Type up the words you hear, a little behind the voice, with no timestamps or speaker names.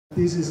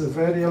This is a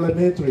very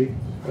elementary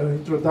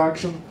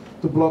introduction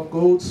to block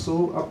codes,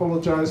 so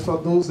apologize for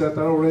those that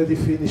are already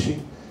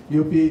finishing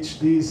your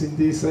PhDs in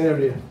this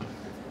area.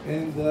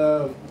 And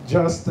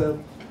just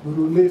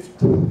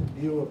lift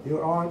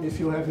your arm if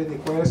you have any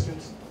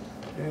questions,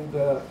 and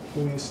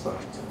we will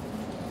start.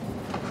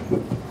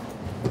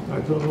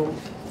 I don't know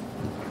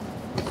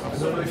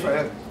if I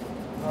have.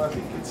 I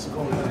think it's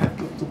going. I have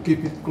to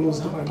keep it close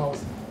to my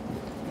mouth.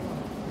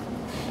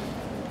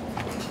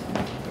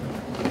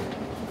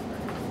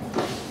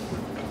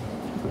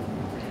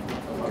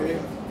 Okay.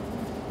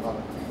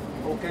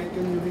 Okay,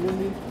 can you hear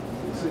me?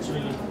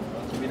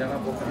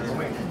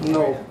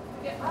 No.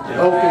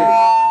 Okay.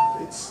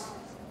 It's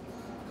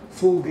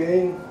full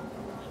gain.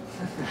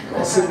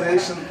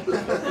 Oscillation.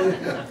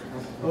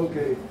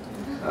 Okay.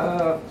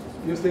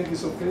 You think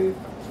it's okay?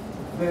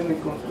 Then we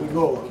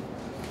go on.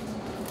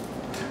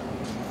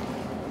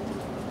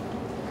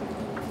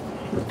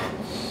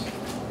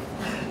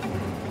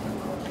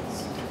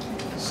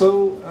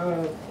 So,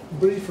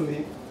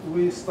 briefly,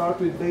 we start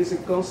with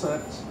basic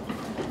concepts.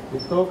 We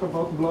talk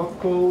about block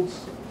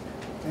codes,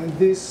 and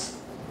this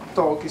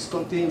talk is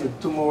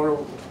continued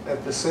tomorrow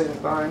at the same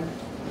time.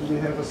 We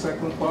have a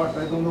second part.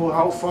 I don't know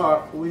how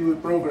far we will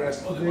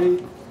progress today.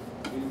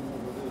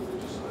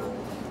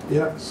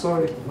 Yeah,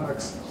 sorry,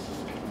 Max.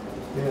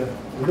 Yeah,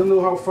 I don't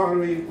know how far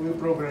we will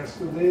progress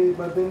today,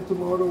 but then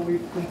tomorrow we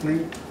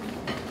complete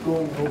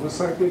going over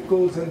cyclic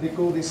codes and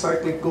decoding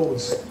cyclic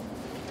codes.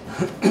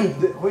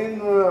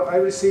 When I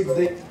received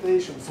the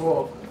invitation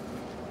for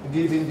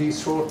giving this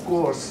short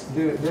course,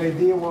 the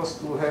idea was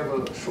to have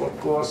a short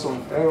course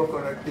on error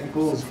correcting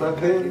codes, but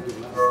then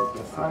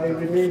I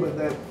remember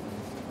that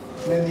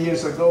many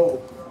years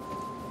ago,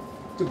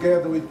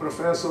 together with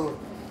Professor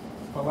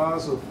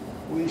Palazzo,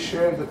 we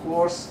shared the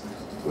course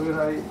where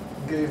I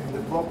gave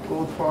the block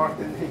code part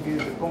and he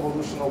gave the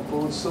convolutional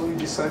code, so we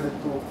decided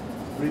to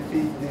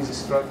repeat this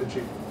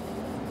strategy.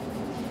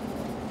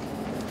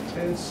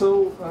 And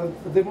so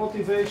the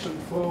motivation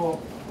for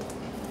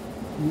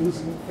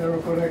using error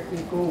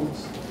correcting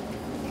codes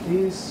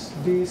is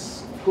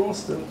this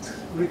constant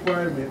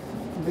requirement.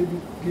 Maybe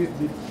give a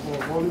bit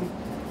more volume.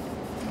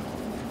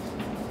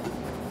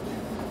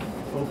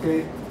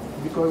 Okay,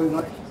 because it's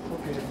not,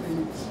 okay.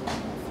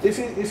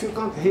 If you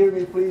can't hear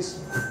me,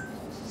 please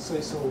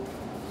say so.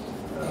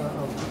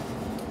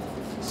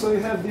 So you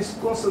have this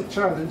constant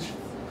challenge.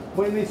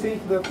 When we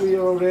think that we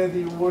are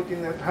already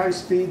working at high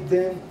speed,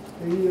 then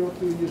a year or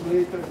 2 years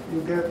later,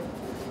 you get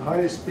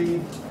high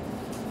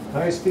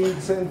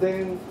speeds, and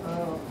then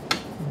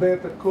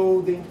better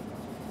coding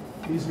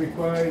is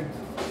required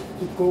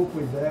to cope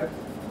with that.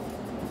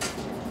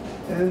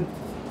 And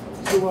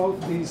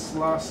throughout these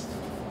last,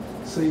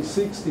 say,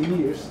 60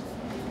 years,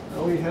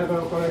 we have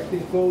our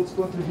correcting codes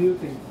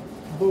contributing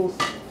both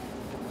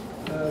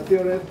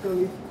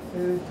theoretically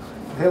and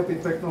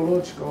helping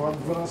technological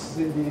advances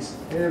in this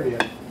area.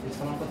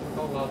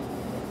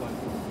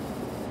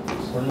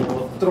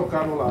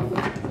 Trocar o lado.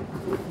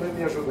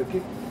 Me ajuda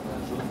aqui.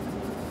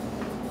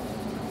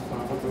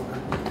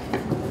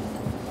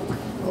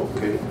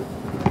 Okay.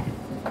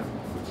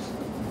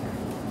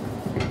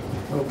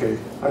 Okay.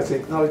 I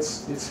think now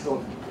it's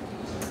gone.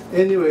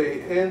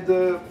 Anyway, and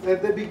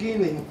at the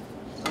beginning,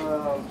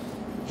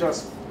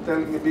 just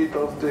telling a bit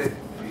of the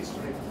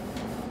history.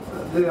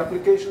 The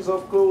applications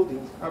of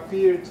coding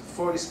appeared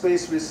for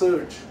space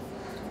research,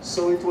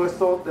 so it was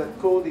thought that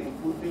coding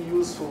would be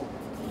useful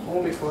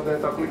only for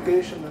that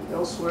application, and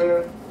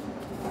elsewhere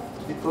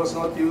it was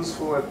not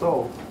useful at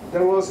all.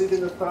 There was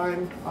even a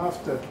time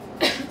after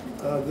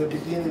the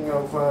beginning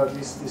of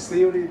this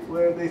theory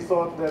where they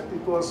thought that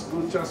it was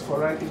good just for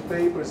writing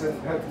papers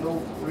and had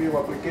no real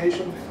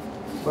application,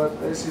 but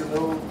as you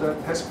know, that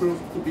has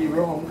proved to be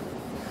wrong.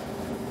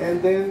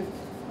 And then,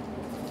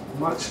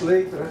 much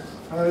later,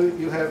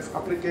 you have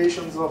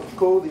applications of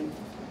coding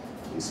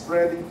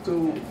spreading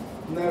to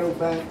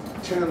narrowband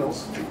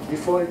channels.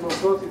 Before it was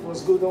thought it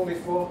was good only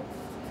for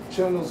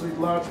channels with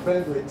large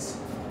bandwidths.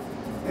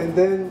 And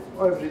then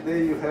every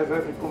day you have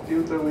every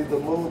computer with the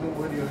modem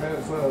where you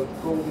have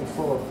coding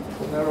for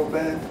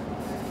narrowband.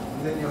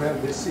 And then you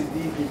have the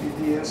CD,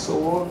 DVD, and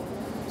so on.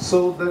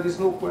 So there is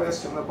no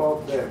question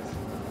about that.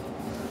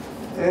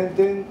 And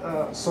then,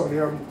 sorry,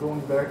 I'm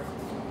going back.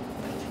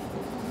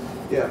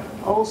 Yeah,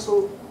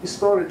 also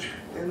storage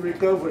and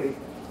recovery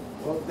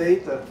of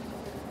data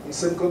in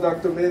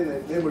semiconductor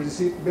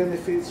memory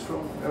benefits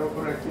from error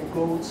correcting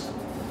codes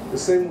the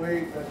same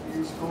way that we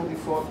use coding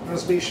for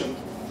transmission.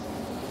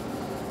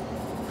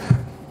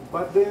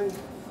 But then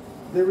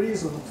the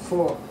reason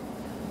for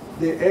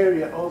the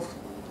area of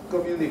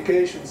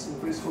communications in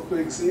principle to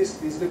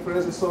exist is the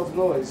presence of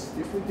noise.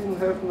 If we didn't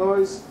have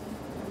noise,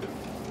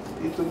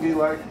 it would be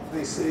like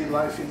they say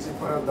life is in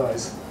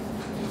paradise.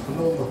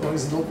 No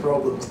noise, no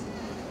problem.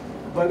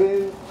 But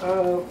then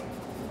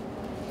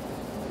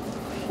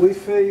we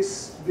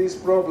face these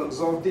problems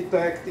of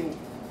detecting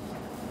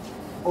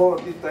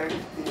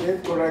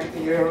and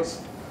correcting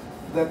errors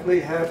that may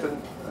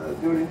happen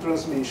during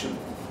transmission.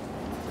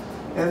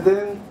 And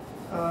then,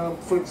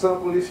 for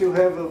example, if you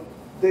have a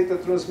data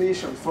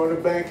transmission for a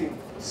banking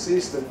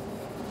system,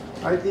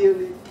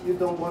 ideally you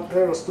don't want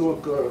errors to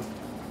occur.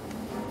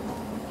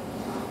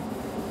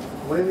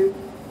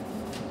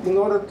 In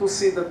order to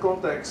see the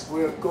context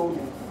where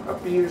coding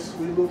appears,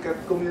 we look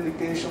at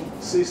communication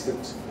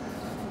systems.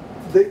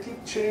 They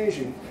keep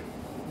changing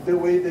the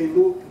way they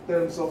look in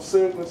terms of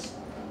circuits,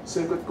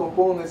 circuit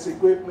components,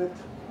 equipment,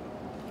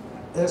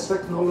 as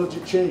technology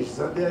changes.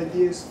 And the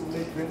idea is to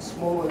make them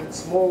smaller and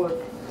smaller,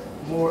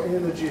 more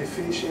energy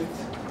efficient.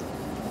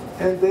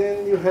 And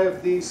then you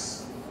have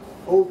these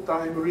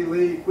old-time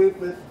relay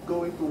equipment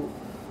going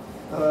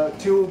to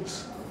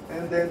tubes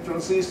and then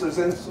transistors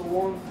and so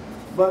on.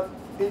 But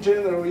in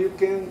general, you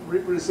can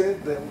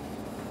represent them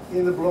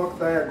in a block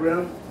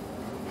diagram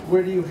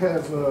where you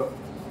have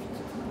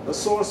a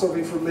source of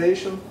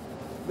information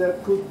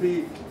that could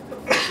be,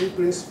 in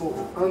principle,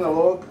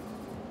 analog,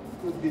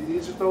 could be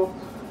digital.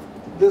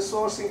 The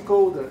source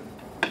encoder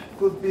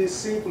could be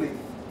simply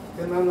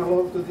an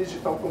analog to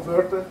digital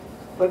converter,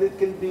 but it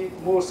can be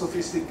more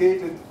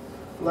sophisticated,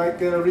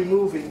 like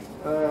removing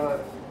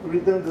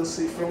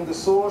redundancy from the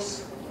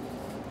source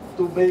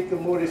to make a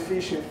more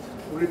efficient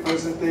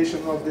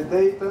representation of the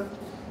data.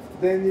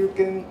 Then you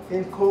can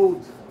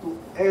encode to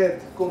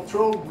add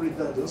controlled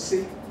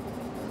redundancy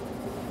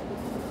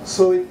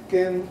so it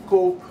can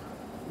cope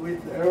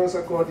with errors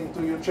according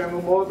to your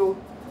channel model.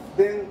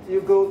 Then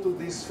you go to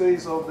this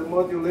phase of the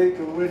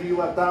modulator where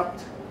you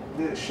adapt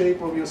the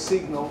shape of your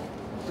signal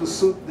to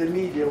suit the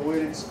media where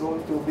it's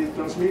going to be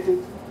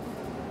transmitted,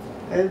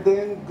 and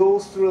then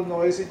goes through a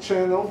noisy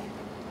channel.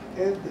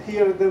 And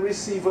here the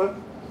receiver,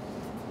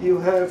 you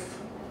have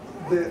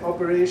the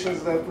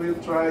operations that will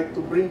try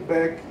to bring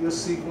back your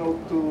signal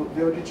to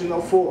the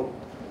original form.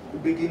 You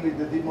begin with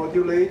the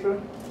demodulator,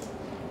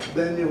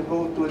 then you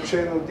go to a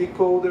channel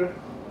decoder.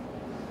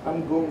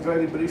 I'm going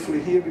very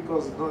briefly here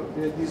because the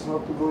idea is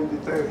not to go in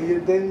detail here.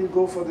 Then you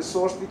go for the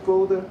source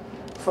decoder.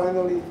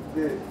 Finally,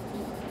 the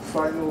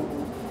final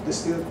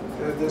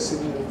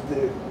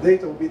the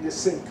data will be the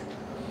sync.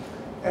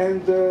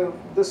 And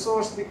the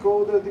source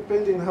decoder,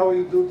 depending on how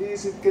you do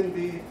this, it can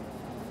be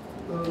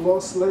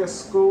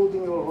lossless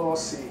coding or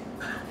lossy.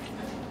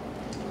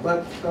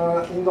 But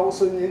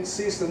also in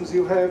systems,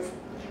 you have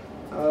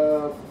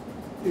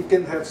you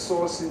can have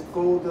source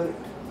encoder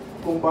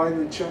combined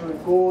with channel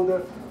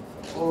encoder,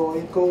 or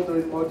encoder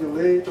and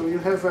modulator. You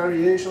have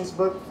variations,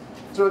 but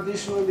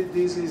traditionally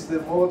this is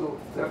the model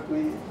that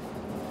we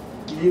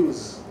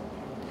use.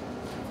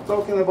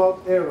 Talking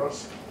about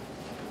errors,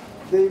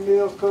 they may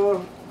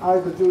occur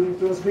either during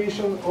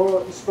transmission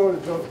or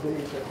storage of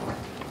data.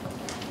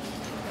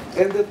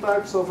 And the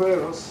types of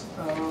errors,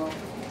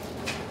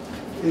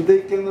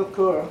 they can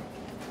occur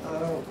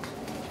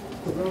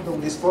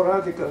randomly,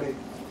 sporadically,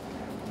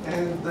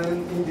 and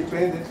then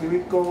independently. We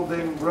call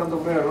them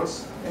random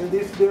errors. And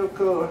if they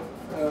occur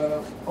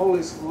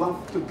always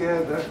lumped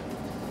together,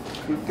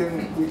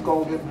 we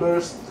call them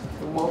burst,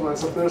 the model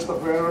as a burst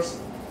of errors.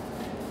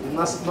 It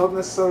not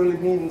necessarily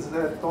means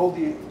that all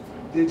the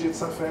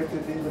digits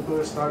affected in the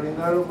burst are in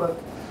error, but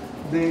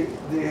they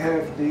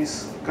have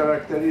this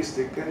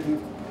characteristic, and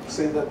you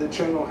say that the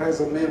channel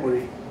has a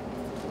memory.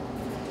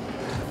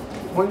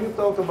 When you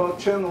talk about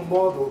channel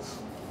models,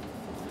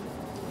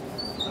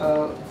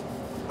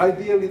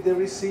 ideally the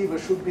receiver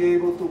should be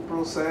able to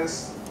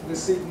process the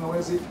signal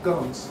as it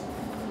comes.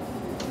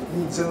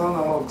 It's an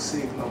analog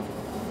signal.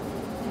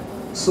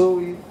 So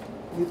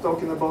we're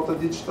talking about a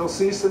digital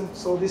system,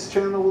 so this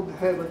channel would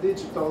have a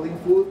digital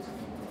input,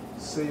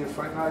 say a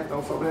finite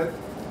alphabet,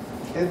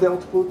 and the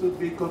output would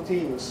be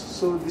continuous.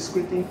 So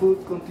discrete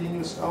input,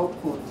 continuous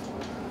output.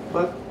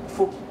 But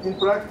in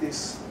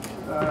practice,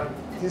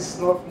 this is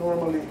not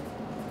normally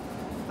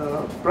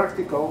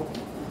practical.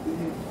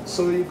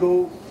 So you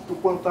go to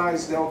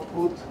quantize the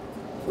output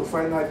to a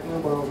finite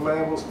number of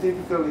levels,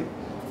 typically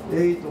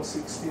 8 or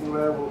 16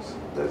 levels.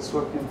 That's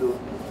what you do.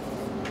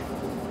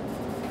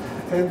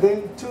 And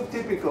then two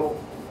typical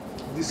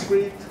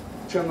discrete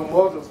channel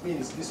models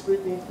means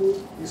discrete input,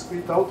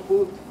 discrete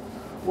output.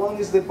 One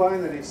is the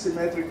binary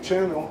symmetric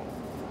channel.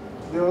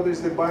 The other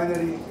is the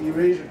binary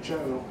erasure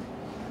channel.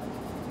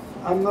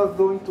 I'm not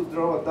going to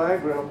draw a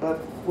diagram, but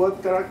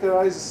what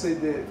characterizes, say,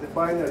 the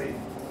binary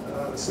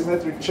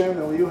symmetric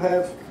channel, you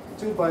have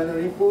two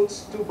binary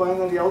inputs, two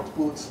binary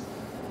outputs,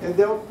 and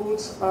the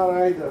outputs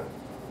are either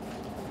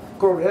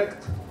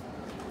correct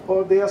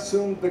or they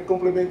assume the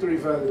complementary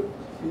value.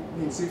 It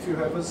means if you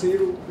have a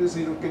 0, the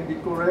 0 can be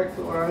correct,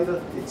 or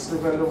either it's the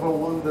value of a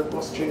 1 that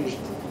was changed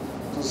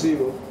to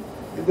 0.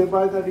 In the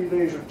binary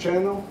erasure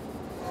channel,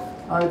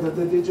 either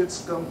the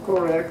digits come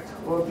correct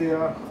or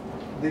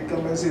they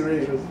come as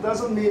erasures. It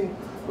doesn't mean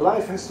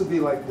life has to be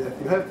like that.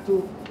 You have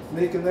to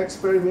make an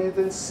experiment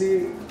and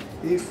see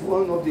if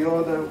one or the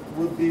other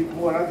would be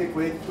more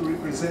adequate to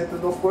represent.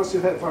 And of course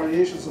you have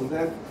variations on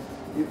that.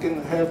 You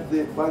can have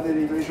the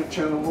binary erasure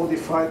channel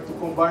modified to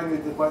combine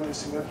with the binary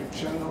symmetric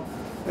channel.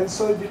 And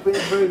so it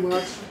depends very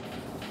much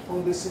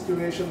on the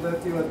situation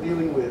that you are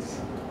dealing with.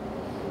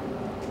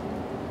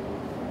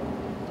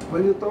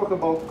 When you talk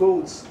about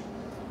codes,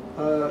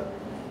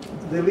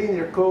 The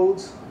linear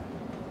codes,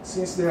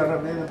 since they are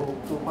amenable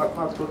to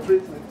mathematical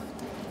treatment,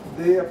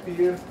 they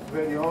appear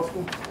very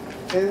often.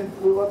 And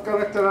what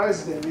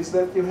characterizes them is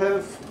that you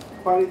have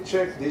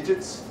parity-check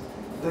digits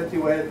that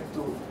you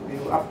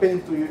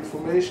append to your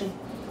information,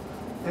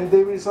 and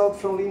they result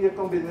from linear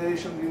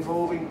combination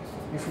involving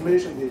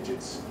information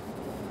digits.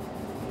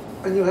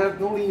 And you have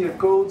nonlinear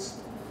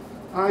codes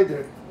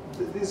either.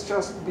 This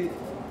just be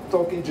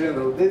talk in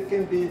general. They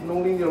can be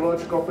nonlinear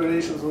logic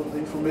operations on the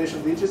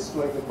information digits,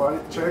 like the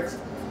parity checks,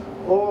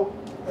 or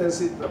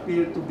as it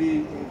appeared to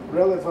be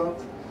relevant,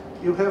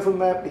 you have a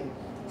mapping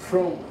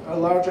from a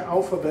larger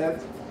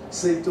alphabet,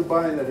 say, to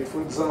binary.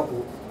 For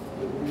example,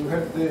 you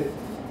have the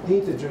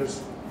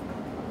integers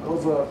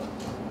of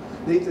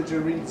the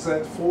integer read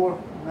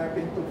Z4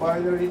 mapping to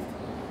binary,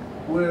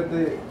 where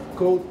the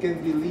code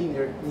can be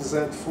linear in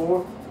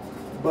Z4,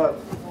 but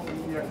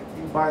non-linear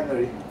in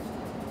binary.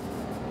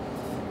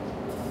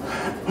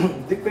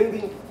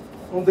 Depending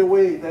on the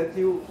way that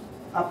you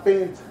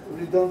append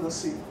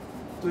redundancy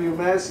to your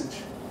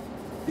message,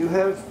 you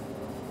have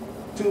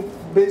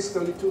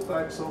basically two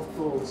types of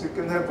codes. You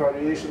can have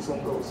variations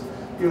on those.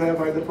 You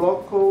have either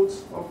block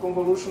codes or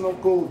convolutional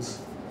codes.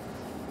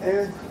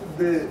 And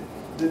the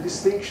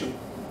distinction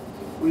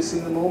we see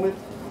in a moment,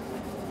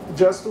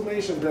 just to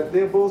mention that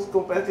they're both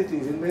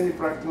competitive in many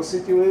practical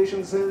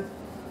situations, and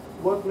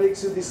what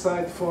makes you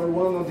decide for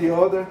one or the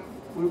other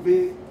will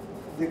be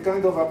the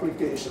kind of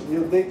application,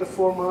 your data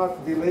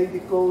format, delay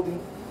decoding,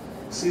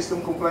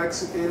 system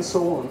complexity, and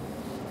so on.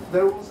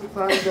 There was a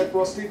time that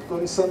was typical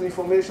in some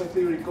information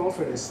theory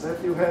conference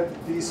that you had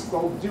these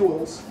called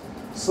duals,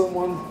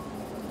 someone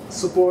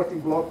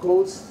supporting block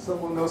codes,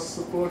 someone else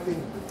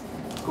supporting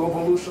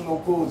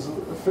convolutional codes.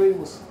 A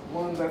famous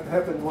one that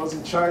happened was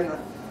in China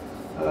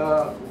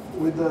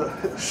with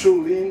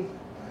Shu Lin,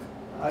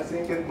 I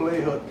think, and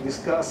Golay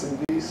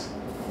discussing this.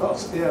 Oh,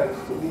 yeah,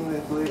 Lin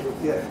and Golay,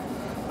 yeah.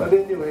 But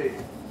anyway,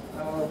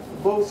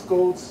 both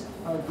codes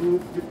are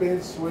good,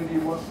 depends where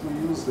you want to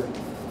use them.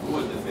 Who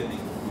was defending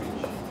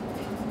which?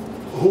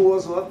 Who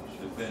was what?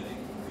 Defending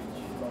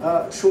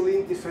which? Shu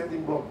Lin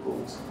defending block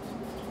codes,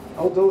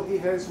 although he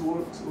has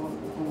worked on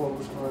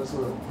convolutional as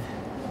well.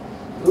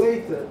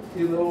 Later,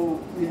 you know,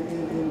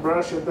 in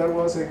Russia, there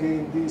was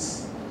again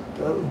this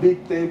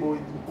big table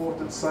with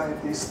important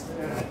scientists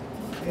there.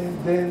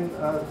 And then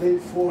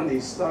Dave Forney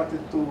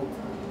started to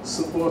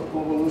support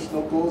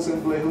convolutional codes,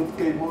 and Golay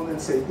came on and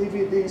said,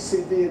 DVD,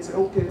 CD, and said,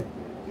 okay.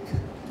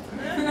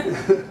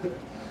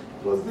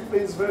 Because it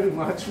depends very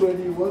much where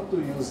you want to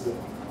use them.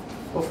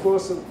 Of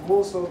course,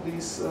 most of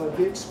these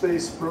deep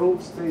space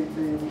probes, they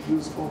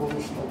use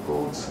convolutional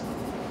codes.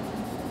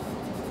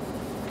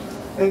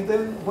 And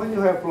then when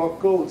you have block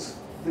codes,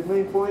 the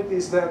main point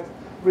is that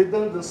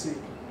redundancy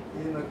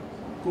in a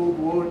code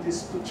word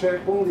is to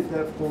check only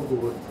that code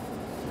word.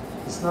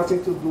 It's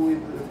nothing to do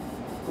with the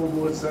code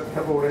words that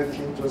have already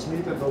been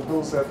transmitted or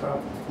those that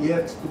are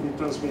yet to be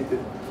transmitted.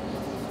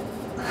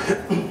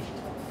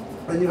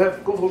 When you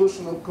have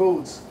convolutional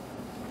codes,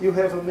 you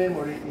have a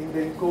memory in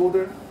the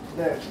encoder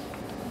that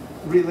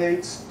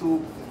relates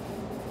to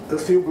a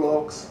few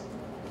blocks,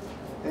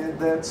 and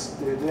that's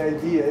the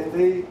idea. And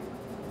they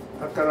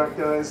are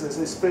characterized as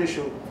a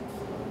special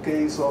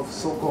case of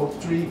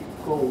so-called tree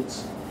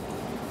codes.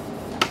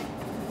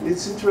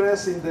 It's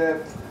interesting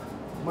that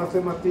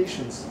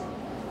mathematicians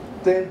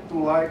tend to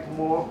like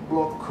more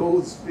block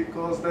codes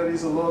because there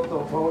is a lot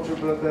of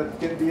algebra that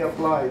can be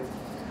applied.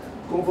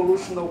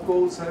 Convolutional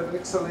codes have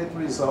excellent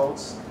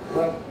results,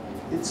 but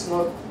it's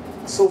not,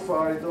 so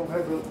far I don't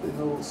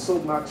have so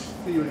much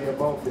theory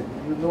about them.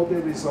 You know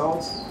the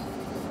results,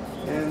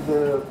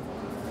 and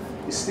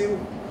still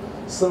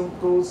some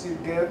codes you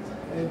get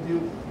and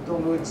you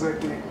don't know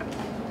exactly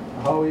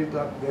how you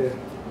got there.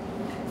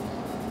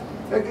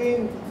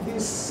 Again,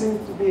 this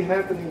seems to be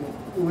happening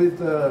with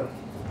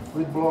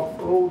block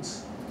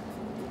codes,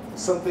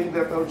 something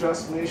that I'll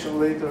just mention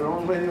later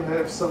on when you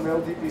have some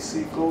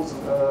LDPC codes,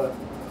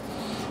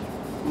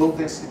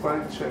 low-density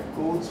parity-check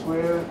codes,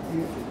 where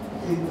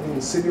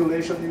in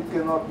simulation you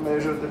cannot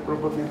measure the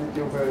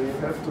probability of error. You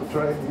have to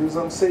try and use.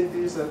 I'm saying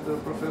this that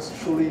Professor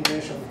Shu Lin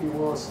mentioned.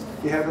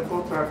 He had a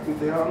contract with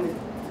the Army,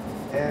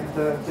 and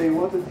they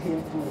wanted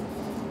him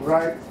to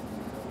write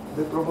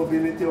the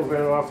probability of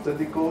error after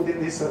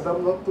decoding. He said,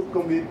 "I'm not to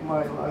commit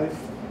my life,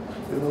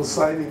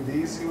 signing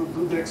these. You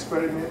do the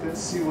experiment and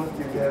see what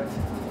you get."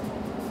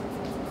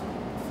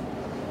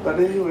 But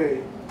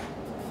anyway,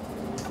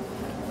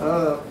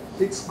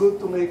 it's good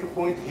to make a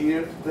point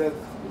here that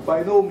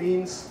by no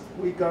means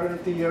we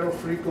guarantee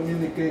error-free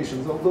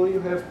communications. Although you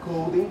have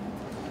coding,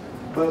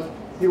 but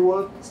you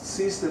want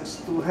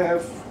systems to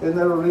have an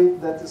error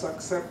rate that is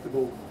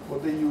acceptable for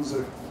the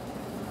user.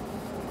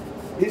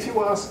 If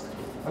you ask,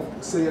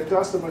 say a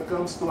customer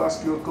comes to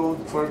ask you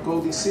for a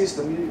coding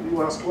system,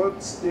 you ask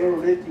what's the error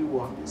rate you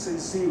want. He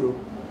says 0,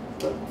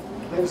 but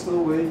there's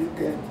no way you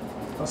can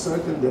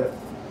ascertain that.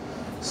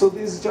 So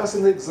this is just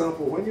an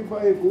example. When you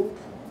buy a book,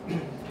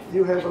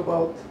 you have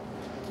about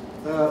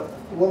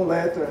one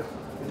letter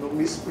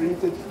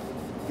misprinted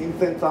in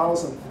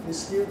 10,000, you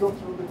still don't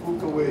throw the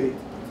book away.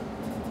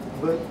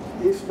 But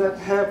if that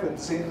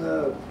happens in,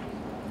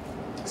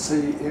 say,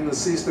 in a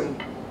system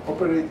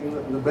operating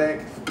in the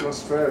bank to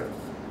transfer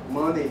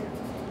money,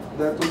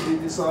 that would be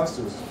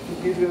disastrous.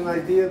 To give you an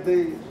idea,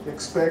 they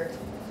expect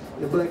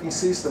the banking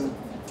system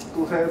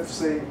to have,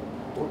 say,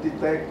 or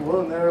detect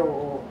 1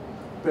 error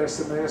per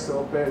semester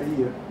or per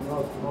year,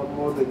 not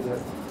more than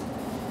that,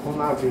 on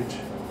average.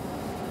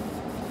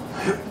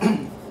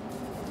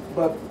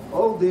 But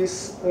all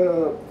this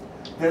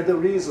had a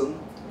reason.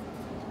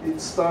 It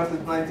started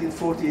in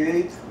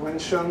 1948 when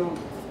Shannon,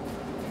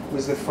 who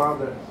is the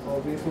father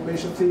of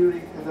information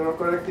theory, and the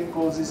correcting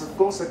codes is a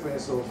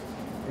consequence of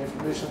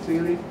information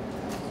theory.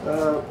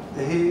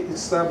 He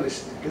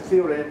established a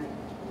theorem.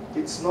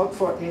 It's not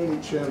for any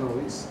channel.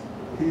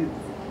 He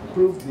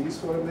proved this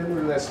for a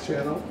memoryless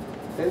channel.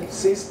 And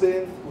since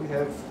then, we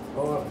have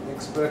our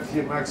expert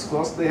here, Max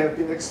Kost. They have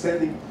been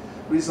extending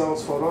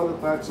results for other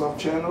types of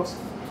channels.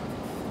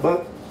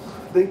 But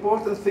the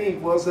important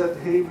thing was that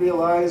he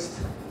realized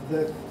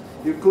that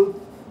you could,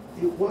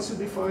 once you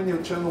define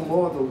your channel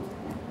model,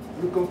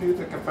 you compute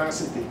a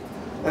capacity.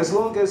 As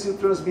long as you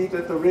transmit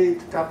at a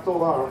rate,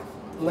 capital R,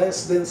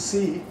 less than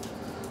C,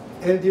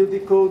 and you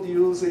decode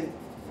using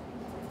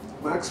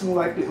maximum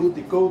likelihood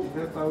decoding,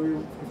 that I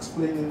will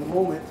explain in a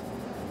moment,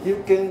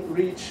 you can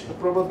reach a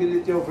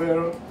probability of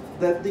error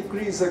that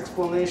decreases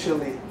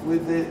exponentially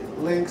with the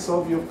length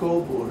of your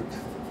code word.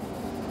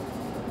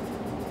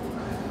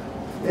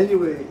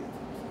 Anyway,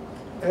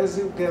 as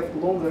you get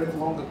longer and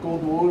longer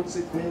code words,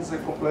 it means the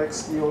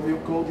complexity of your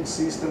coding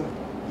system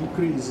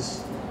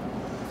increases.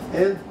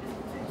 And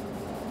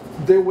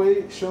the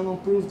way Shannon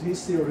proved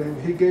his theorem,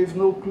 he gave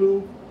no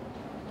clue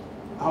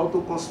how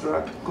to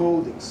construct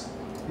codings.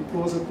 It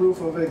was a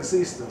proof of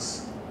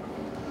existence.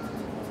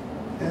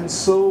 And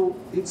so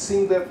it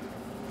seemed that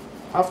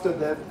after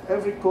that,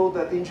 every code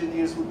that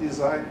engineers would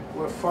design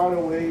were far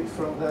away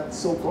from that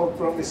so-called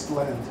promised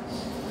land.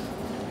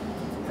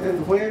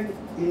 And when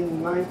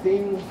in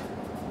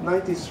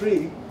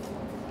 1993,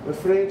 a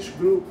French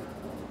group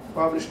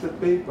published a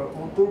paper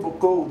on turbo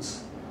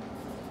codes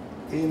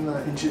in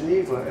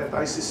Geneva at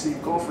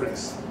ICC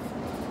conference,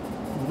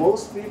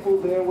 most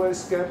people there were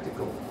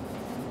skeptical.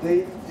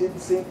 They didn't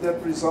think that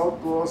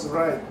result was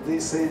right. They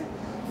said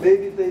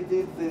maybe they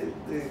did the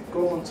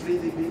common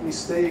 3dB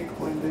mistake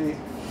when they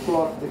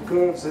plot the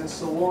curves and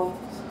so on.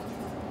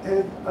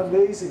 And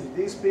amazing,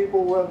 these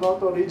people were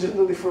not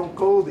originally from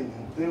coding.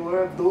 They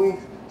were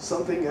doing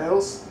something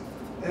else.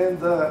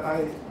 And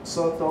I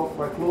saw a talk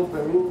by Claude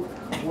Peru,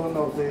 one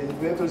of the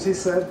inventors. He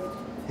said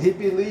he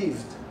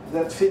believed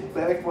that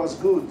feedback was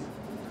good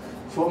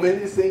for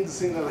many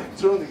things in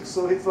electronics.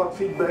 So he thought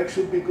feedback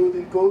should be good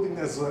in coding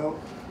as well.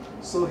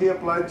 So he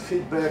applied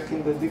feedback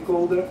in the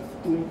decoder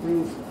to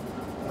improve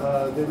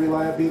the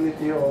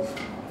reliability of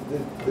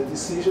the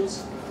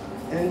decisions.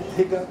 And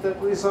he got that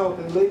result.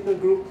 And later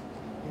group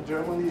in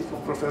Germany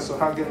from Professor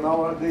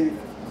Hagenauer, they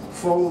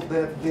followed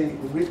that, they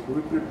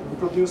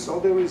reproduced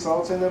all the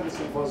results and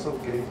everything was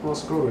okay, it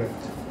was correct.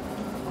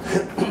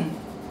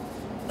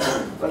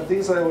 But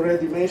this I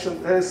already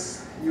mentioned,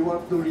 as you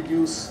want to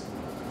reduce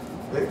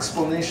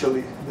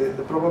exponentially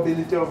the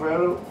probability of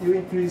error, you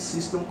increase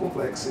system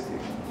complexity.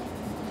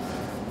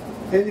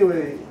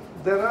 Anyway,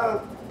 there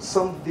are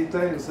some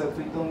details that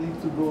we don't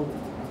need to go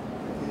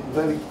in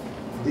very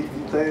deep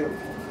detail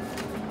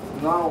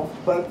now,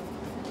 but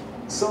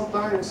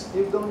sometimes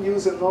you don't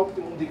use an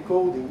optimum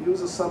decoding,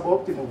 use a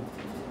suboptimum,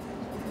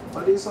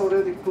 but it's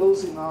already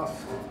close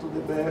enough to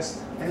the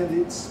best and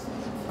it's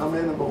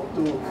amenable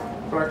to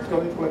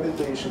practical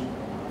implementation.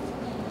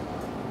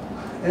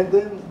 And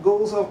then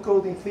goals of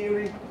coding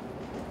theory,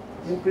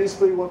 in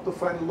principle you want to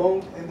find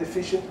long and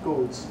efficient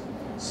codes.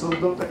 So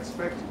don't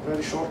expect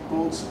very short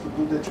codes to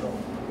do the job.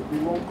 It will be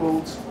long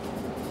codes.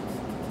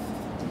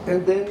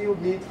 And then you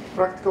need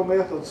practical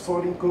methods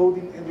for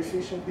encoding and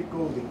efficient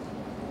decoding.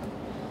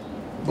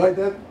 By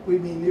that we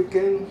mean you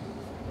can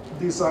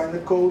design a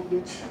code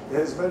which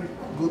has very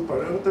good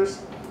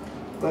parameters,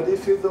 but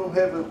if you don't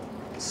have a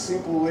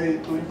simple way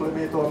to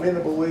implement or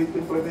amenable way to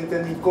implement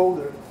an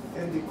encoder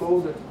and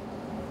decoder,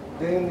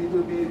 then it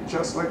will be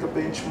just like a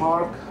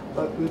benchmark,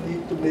 but we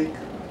need to make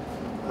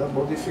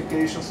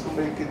modifications to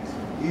make it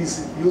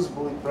easy,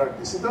 usable in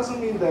practice. It doesn't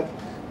mean that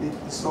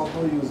it's not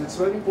no use, it's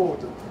very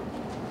important.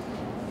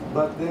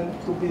 But then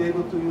to be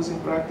able to use in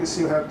practice,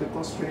 you have the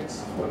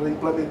constraints for the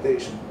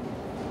implementation.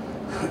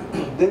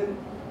 Then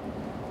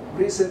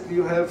recently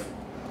you have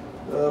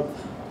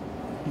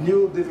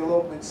new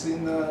developments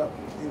in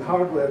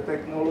hardware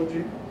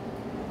technology,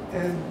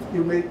 and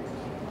you make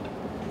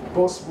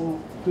possible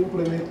to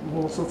implement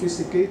more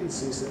sophisticated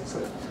systems.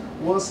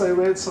 Once I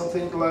read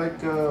something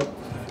like,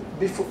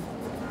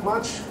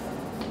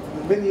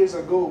 many years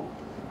ago,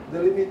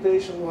 the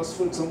limitation was,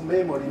 for example,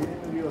 memory.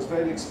 Memory was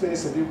very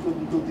expensive, you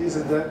couldn't do this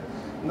and that.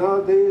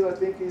 Nowadays, I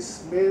think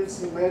it's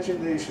man's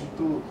imagination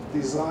to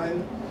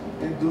design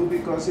and do,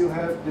 because you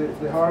have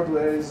the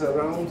hardware is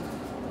around.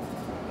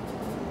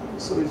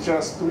 So it's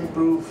just to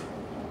improve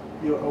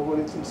your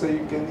algorithms so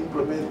you can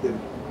implement them.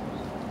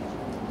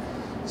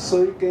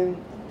 So you can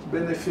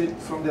benefit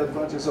from the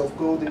advantages of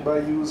coding by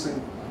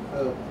using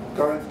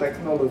current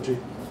technology.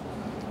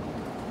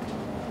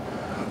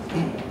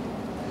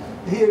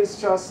 Here is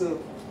just a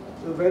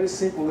very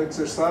simple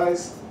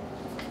exercise.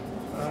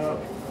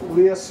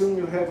 We assume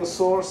you have a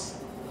source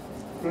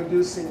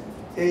producing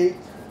 8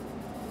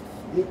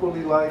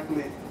 equally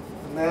likely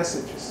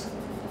messages,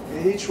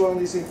 and each one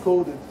is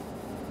encoded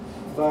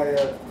by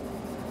a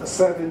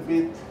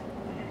 7-bit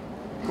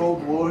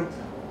code word.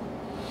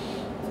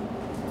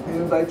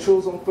 And I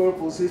chose on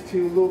purpose, if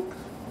you look,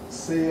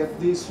 say, at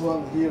this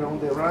one here on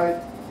the right,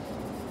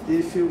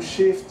 if you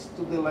shift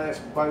to the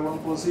left by 1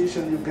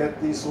 position, you get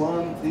this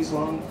one,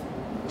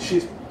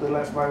 shift to the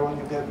left by 1,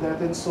 you get that,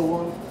 and so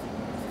on.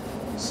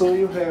 So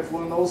you have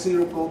one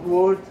all-zero code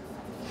word,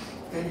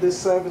 and the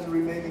 7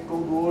 remaining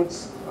code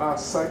words are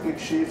cyclic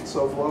shifts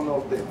of one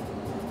of them.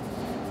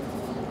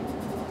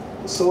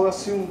 So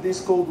assume these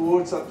code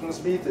words are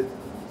transmitted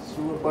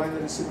through a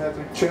binary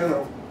symmetric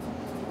channel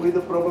with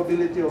a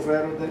probability of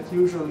error that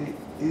usually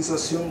is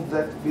assumed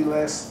that to be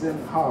less than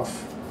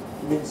half,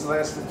 means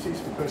less than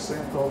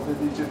 50% of the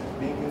digit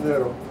being in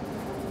error.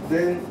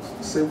 Then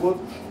say what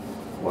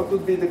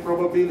would be the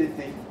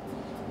probability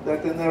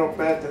that an error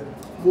pattern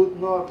would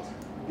not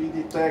be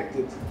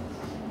detected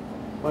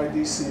by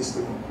this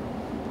system?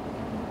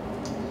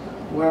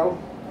 Well,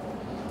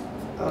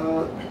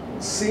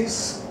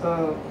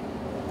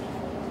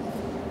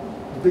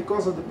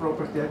 because of the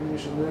property I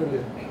mentioned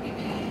earlier,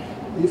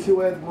 if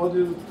you add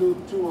modulo to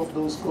 2 of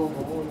those code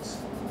words,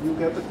 you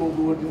get a code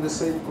word in the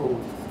same code.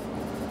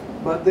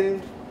 But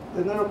then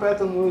the error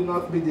pattern will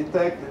not be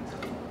detected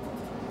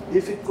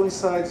if it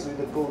coincides with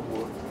the code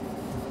word.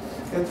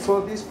 And for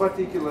this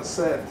particular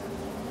set,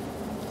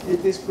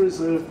 it is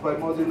preserved by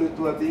modulo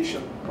 2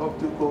 addition of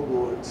 2 code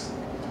words.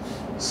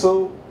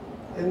 So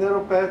an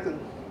error pattern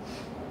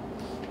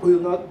will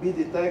not be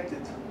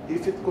detected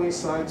if it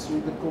coincides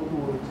with the code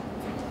word.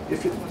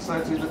 If it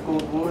coincides with the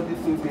code word,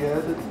 it will be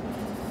added,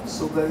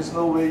 so there is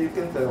no way you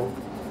can tell.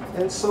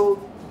 And so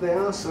the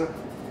answer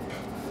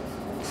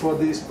for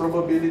this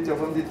probability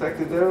of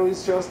undetected error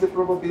is just the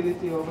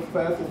probability of a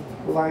pattern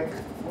like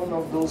one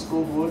of those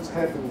code words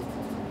happening.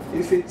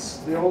 If it's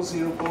the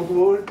all-zero code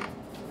word,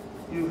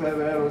 you have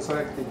errors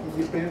acting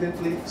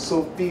independently,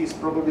 so P is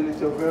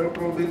probability of error,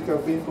 probability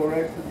of being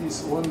corrected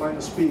is 1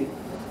 minus P.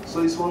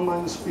 So it's 1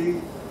 minus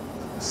P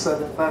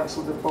 7 times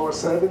to the power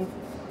 7.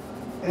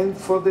 And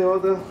for the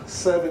other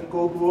 7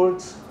 code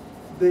words,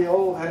 they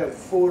all have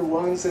 4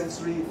 ones and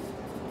 3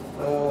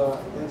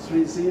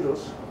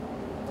 zeros.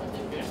 But the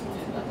first one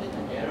is not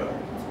an error.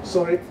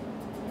 Sorry?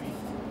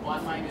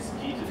 1 minus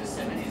P to the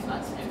 7 is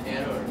not an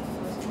error.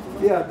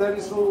 Yeah, there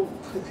is no,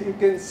 you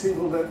can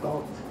single that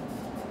out.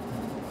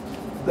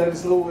 There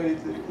is no way,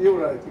 you're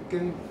right, you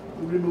can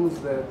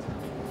remove that.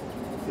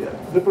 Yeah,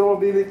 the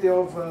probability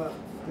of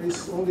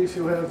is only if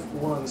you have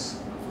ones.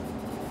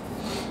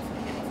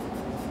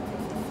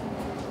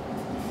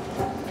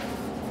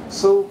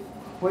 So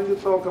when you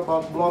talk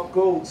about block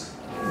codes,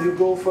 you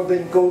go for the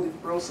encoding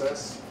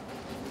process.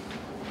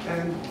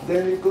 And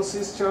then it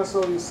consists just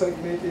of you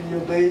segmenting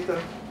your data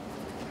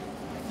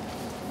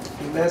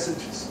in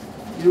messages.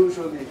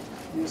 Usually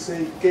you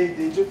say k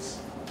digits,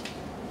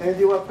 and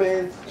you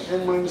append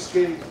n minus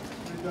k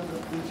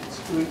redundant digits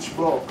to each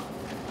block.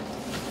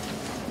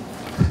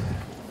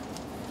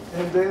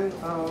 And then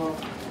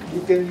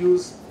you can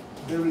use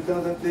the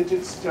redundant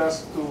digits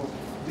just to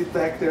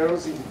detect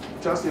errors,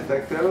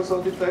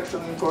 or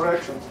detection and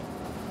corrections.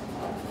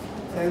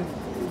 And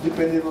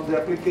depending on the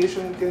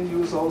application, you can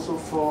use also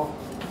for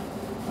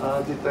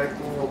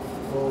detecting or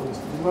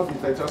not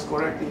detect, just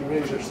correcting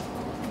erasures.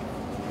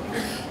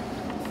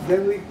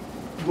 Then we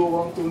go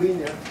on to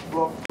linear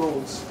block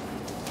codes.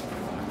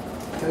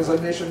 As I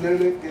mentioned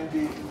earlier, it can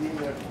be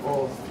linear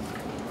or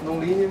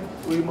non-linear.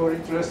 We're more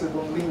interested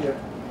on linear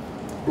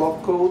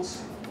block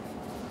codes,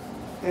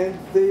 and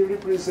they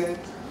represent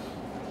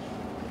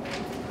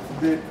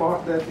the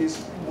part that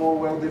is more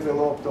well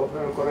developed of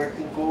error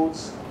correcting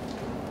codes.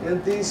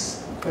 And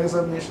this, as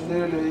I mentioned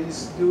earlier,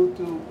 is due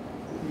to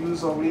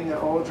use of linear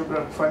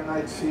algebra,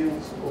 finite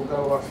fields, or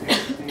Galois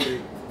field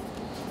theory.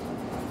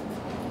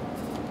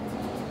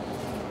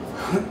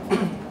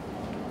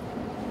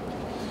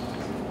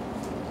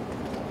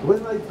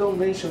 When I don't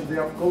mention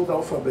the code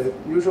alphabet,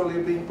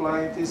 usually the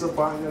implied is a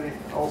binary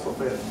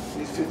alphabet,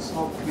 if it's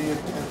not clear,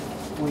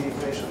 and we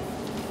mention.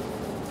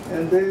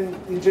 And then,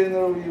 in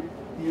general, you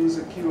use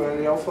a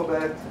Q-array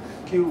alphabet,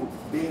 Q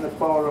being the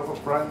power of a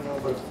prime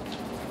number.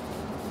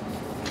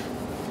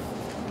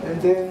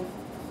 And then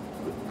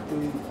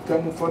we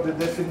come for the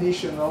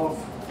definition of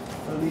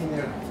a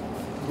linear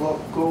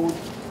block code.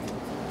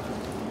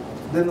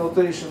 The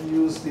notation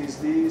used is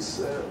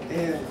this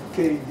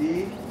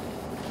NKD,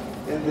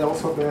 and the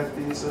alphabet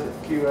is a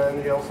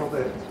Q-array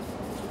alphabet.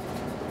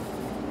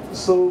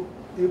 So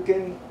you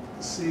can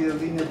see a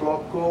linear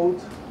block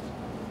code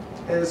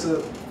as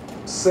a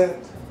set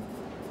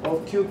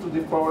of Q to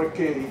the power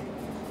K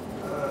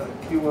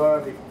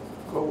Q-array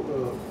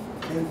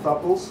n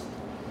tuples.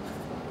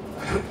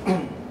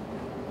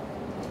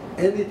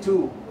 Any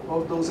two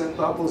of those n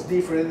tuples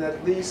differ in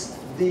at least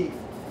d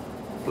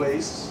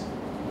places.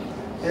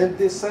 And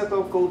this set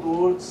of code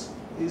words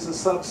is a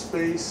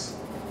subspace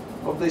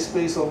of the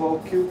space of all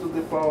q to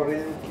the power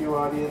n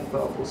qr n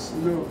tuples.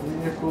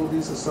 Linear code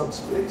is a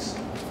subspace.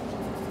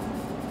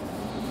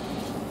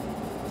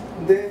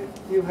 Then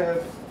you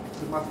have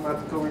the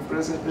mathematical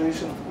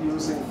representation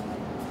using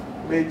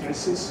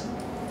matrices.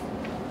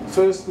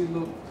 First we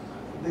look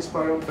at this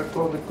parameter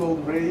called the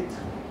code rate.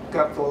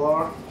 Capital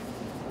R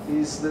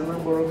is the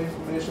number of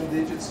information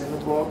digits in a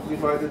block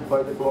divided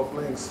by the block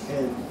length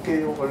n,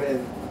 k over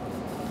n.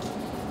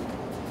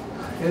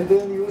 And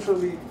then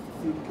usually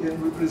you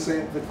can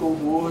represent the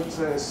code words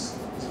as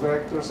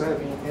vectors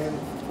having n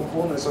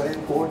components or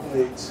n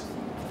coordinates.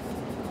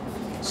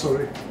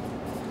 Sorry.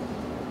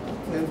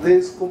 And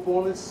these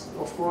components,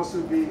 of course,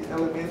 will be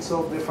elements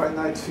of the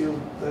finite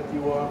field that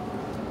you are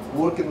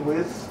working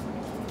with,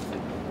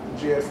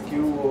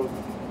 GFQ, or,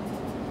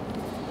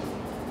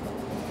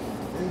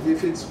 and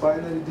if it's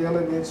binary, the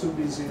elements will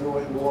be 0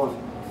 and 1,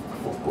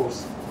 of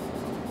course.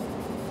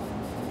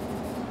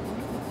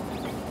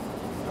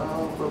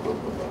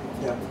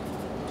 Yeah.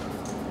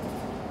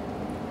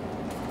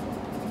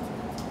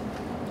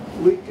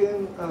 We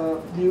can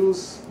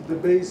use the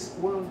base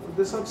one,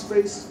 the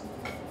subspace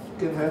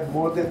can have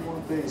more than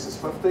one basis,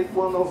 but take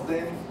one of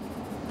them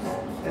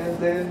and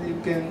then you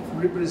can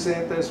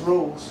represent as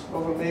rows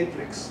of a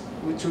matrix,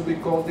 which will be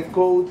called the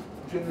code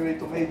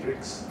generator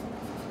matrix.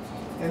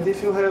 And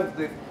if you have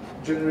the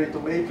generator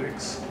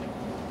matrix,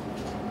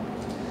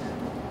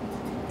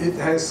 it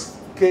has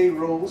k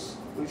rows,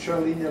 which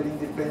are linearly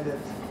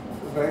independent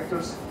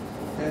vectors,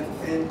 and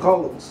n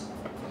columns.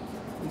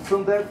 And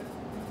from that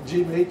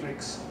G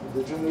matrix,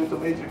 the generator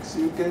matrix,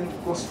 you can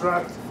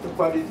construct a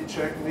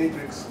parity-check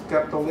matrix,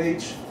 capital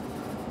H,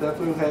 that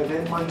will have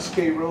n minus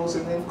k rows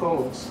and n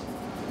columns.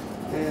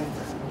 And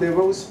the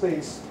row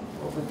space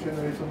of the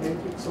generator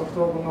matrix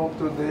orthogonal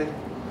to the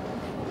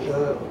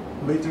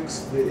matrix,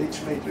 the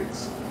H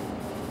matrix.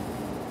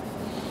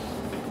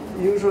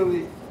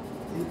 Usually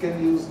you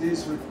can use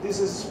this. This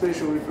is a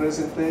spatial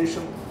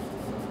representation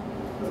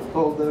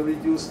called the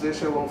reduced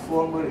echelon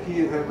former.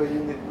 Here you have a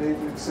unit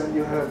matrix and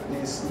you have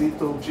this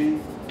little g,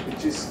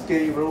 which is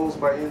k rows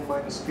by n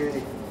minus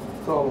k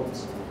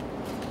columns.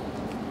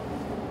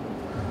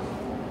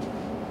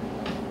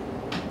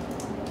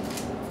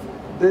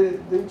 The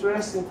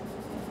interesting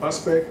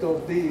aspect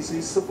of this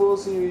is,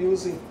 suppose you're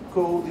using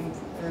coding,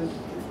 and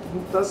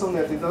it doesn't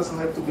matter, it doesn't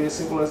have to be as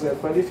simple as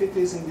that, but if it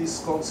is in this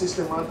called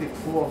systematic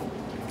form,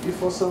 if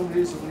for some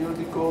reason your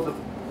decoder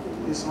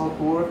is not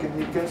working,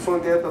 you can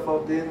forget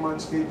about the n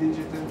minus k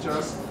digit and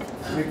just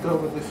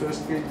recover the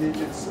first k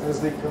digits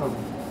as they come.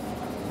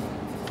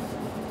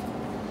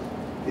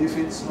 If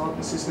it's not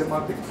in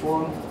systematic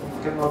form,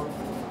 you cannot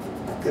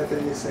get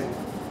anything.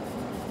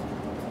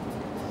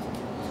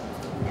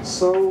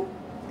 So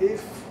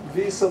if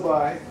V sub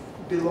I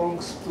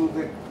belongs to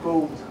the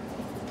code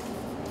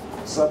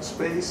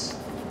subspace,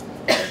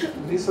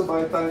 V sub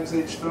I times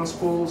H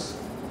transpose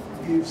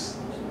gives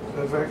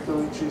a vector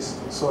which is,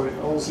 sorry,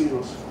 all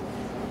zeros.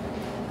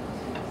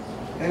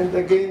 And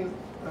again,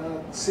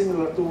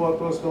 similar to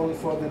what was done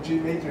for the G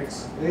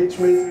matrix, the H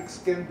matrix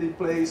can be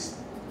placed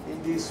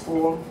in this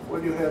form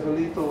where you have a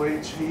little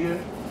h here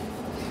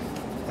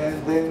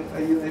and then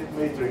a unit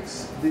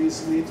matrix.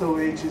 This little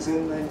h is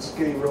n minus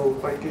k row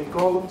by k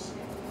columns.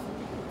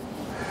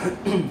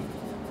 And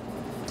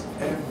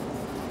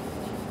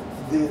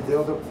the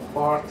other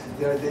part,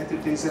 the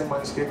identity is n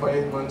minus k by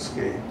n minus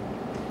k.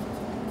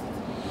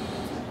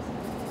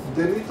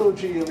 The little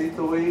g and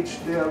little h,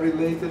 they are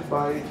related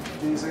by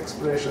this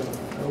expression.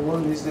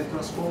 One is the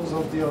transpose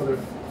of the other.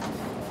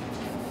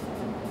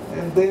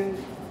 And then,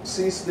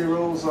 since the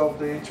rows of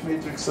the H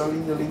matrix are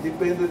linearly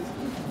independent,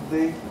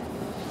 they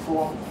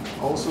form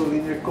also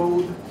linear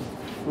code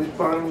with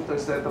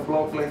parameters that are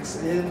block lengths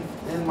n,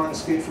 n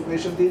minus k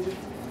information digit,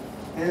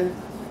 and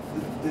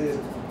the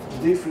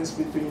difference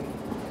between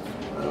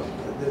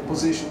the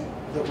position,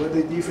 where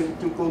they differ in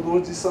two code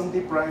words, is some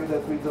d prime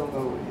that we don't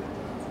know yet.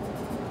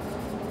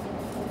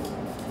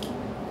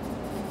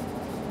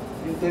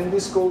 And then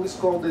this code is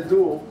called the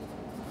dual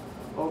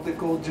of the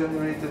code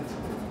generated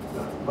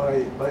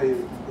by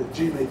the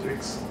G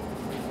matrix.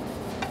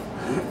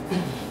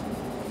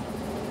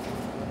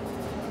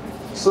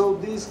 So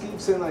this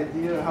gives an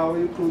idea how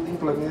you could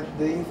implement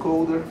the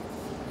encoder,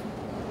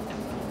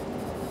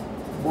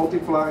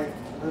 multiply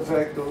a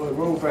vector, a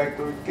row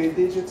vector with k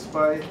digits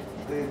by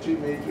the G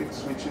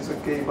matrix, which is a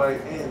k by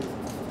n.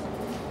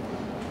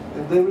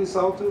 And the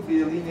result will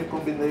be a linear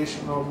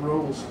combination of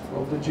rows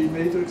of the G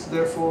matrix,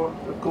 therefore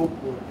a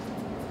code word.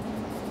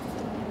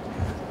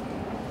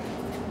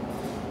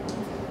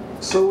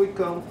 So we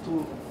come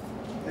to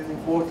an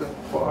important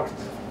part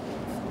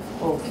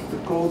of the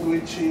code,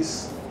 which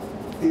is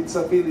its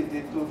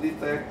ability to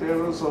detect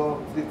errors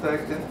or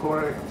detect and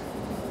correct,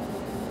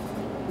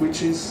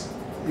 which is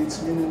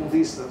its minimum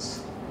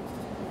distance.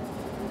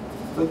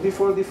 But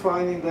before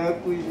defining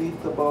that, we need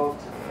about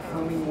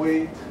Hamming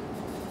weight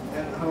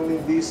and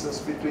Hamming distance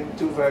between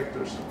two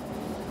vectors.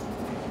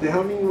 The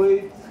Hamming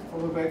weight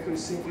of a vector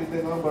is simply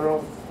the number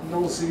of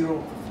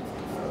non-zero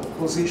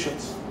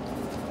positions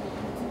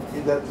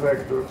in that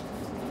vector.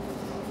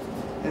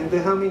 And the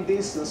Hamming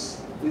distance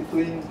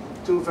between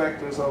two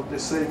vectors of the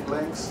same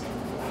length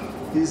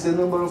is the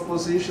number of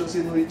positions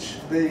in which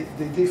they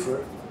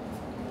differ.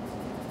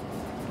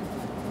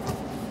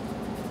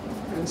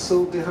 And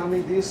so the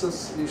Hamming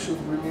distance, you should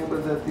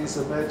remember that is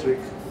a metric.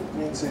 It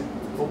means it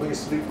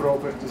obeys three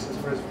properties: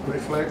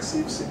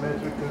 reflexive,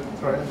 symmetrical,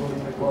 triangle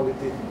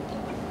inequality.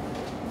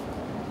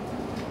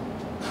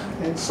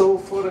 And so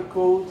for a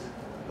code,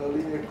 a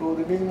linear code,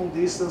 the minimum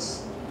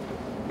distance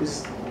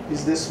is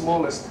the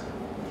smallest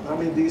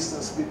Hamming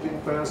distance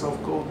between pairs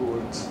of code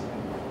words.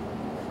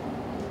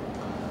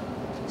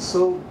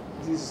 So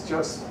this is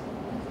just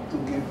to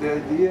give the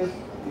idea.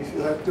 If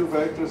you have two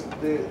vectors,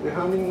 the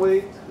Hamming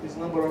weight is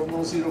number of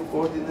non-zero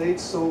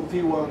coordinates, so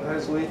V1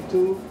 has weight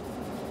 2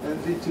 and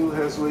V2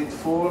 has weight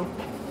 4.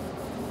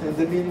 And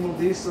the minimum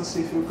distance,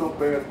 if you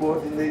compare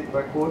coordinate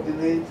by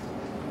coordinate,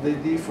 they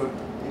differ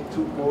in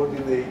two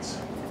coordinates.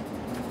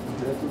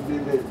 That would be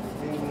the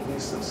minimum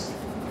distance.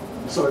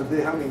 Sorry, the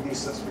Hamming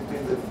distance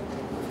between them.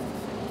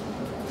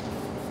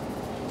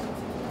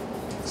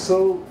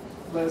 So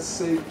let's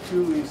say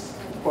Q is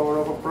the power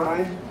of a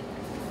prime.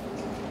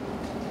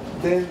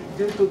 Then,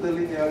 due to the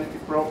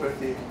linearity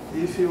property,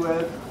 if you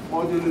add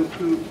modulo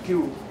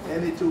Q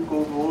any two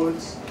code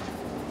words,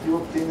 you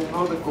obtain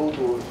another code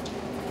word.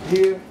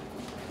 Here,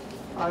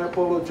 I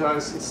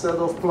apologize, instead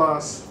of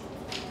plus,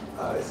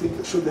 I think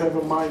it should have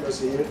a minus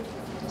here.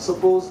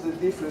 Suppose the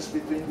difference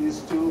between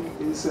these two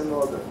is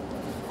another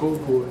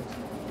code word.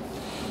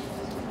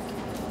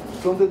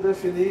 From the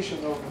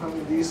definition of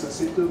Hamming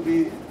distance, it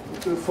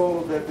will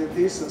follow that the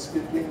distance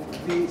between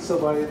V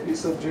sub I and V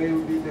sub j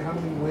will be the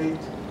Hamming weight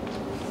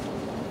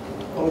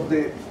of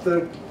the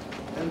third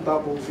and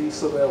double V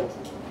sub L.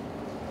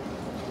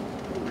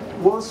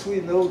 Once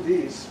we know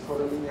this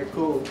for a linear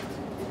code,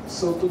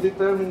 so to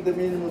determine the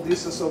minimum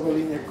distance of a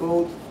linear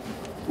code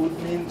would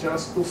mean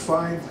just to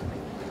find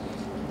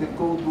the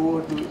code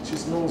word which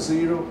is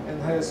non-zero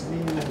and has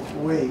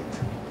minimum weight.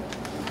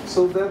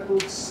 So that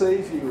would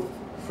save you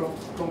from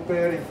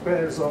comparing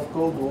pairs of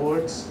code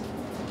words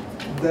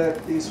that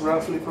is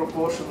roughly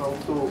proportional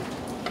to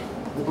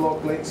the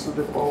block length to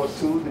the power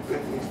 2,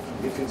 depending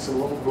if it's a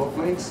long block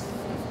length.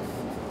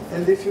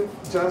 And if you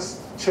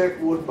just check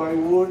word by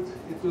word,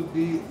 it would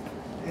be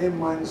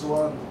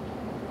m-1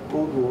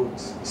 code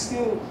words.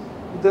 Still,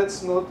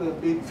 that's not a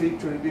big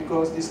victory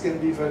because this can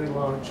be very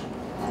large.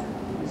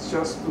 It's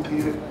just to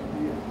give an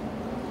idea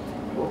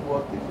of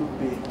what it would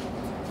be.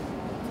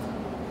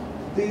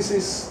 This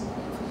is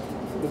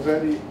a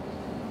very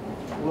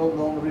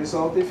well-known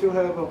result. If you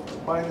have a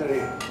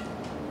binary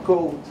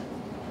code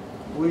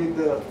with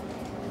the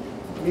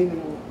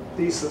minimum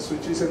distance,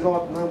 which is an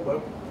odd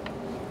number,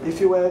 if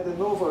you add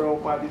an overall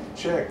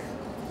parity-check,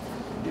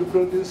 you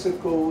produce a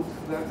code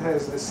that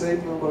has the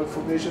same number of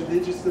information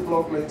digits, the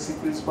block length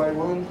increased by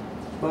 1,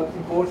 but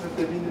important,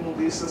 the minimum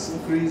distance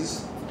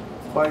increased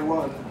by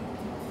 1.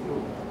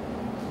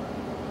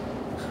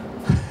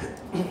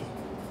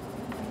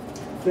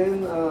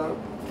 Then,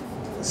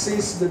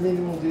 since the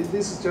minimum,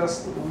 this is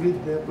just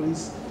read there,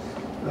 please.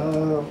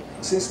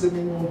 Since the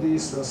minimum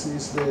distance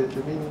is the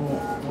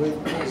minimum weight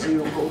of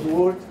zero code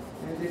word,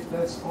 and if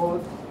that's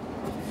odd,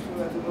 if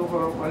you add an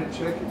overall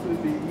parity-check, it will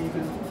be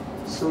even.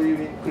 So you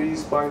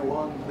increase by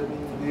 1, the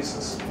minimum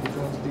distance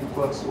becomes b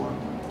plus 1.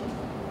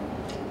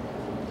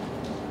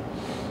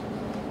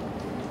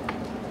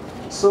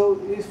 So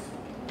if,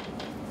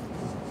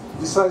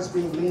 besides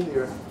being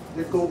linear,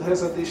 the code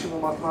has additional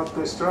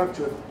mathematical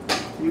structure,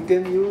 you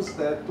can use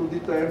that to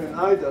determine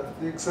either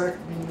the exact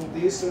minimum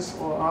distance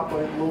or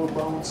upper and lower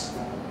bounds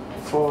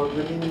for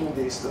the minimum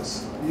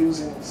distance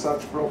using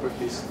such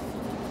properties.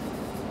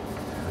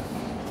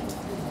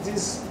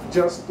 This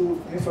just to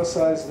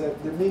emphasize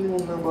that the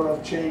minimum number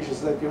of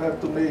changes that you have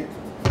to make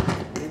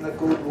in a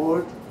code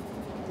word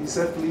is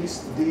at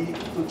least d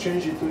to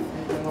change it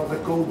into another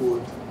code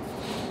word.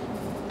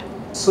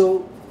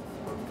 So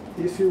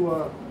if you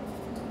are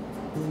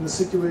in a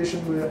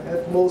situation where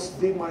at most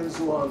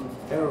d-1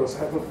 errors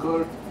have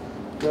occurred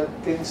that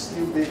can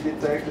still be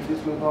detected,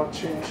 it will not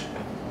change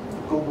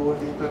the code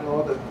word into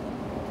another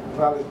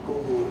valid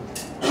code word.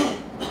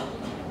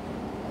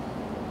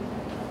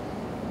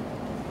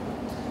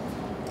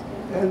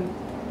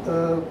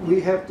 And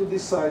we have to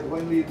decide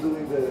when we're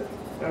doing the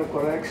error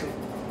correction,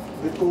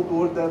 the code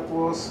word that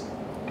was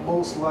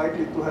most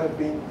likely to have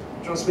been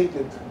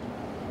transmitted.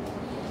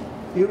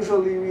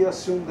 Usually we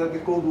assume that the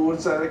code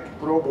words are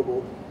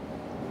probable.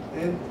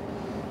 And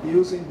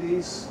using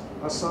this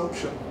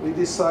assumption, we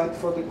decide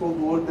for the code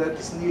word that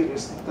is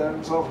nearest in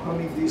terms of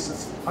Hamming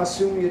distance.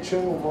 Assuming a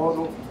channel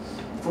model,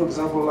 for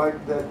example,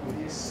 like that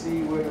we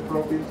see where the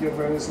probability of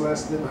error is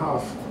less than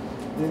half,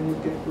 then you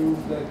can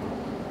prove that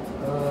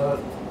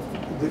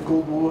the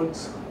code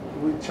words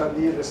which are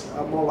nearest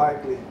are more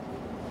likely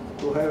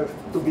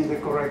to be the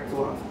correct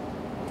one.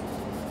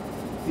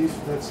 If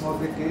that's not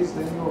the case,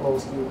 then you're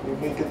lost. You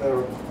make an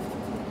error.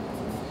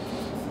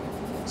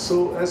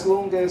 So as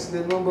long as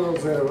the number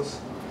of errors,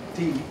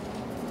 t,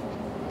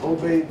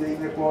 obey the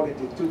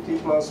inequality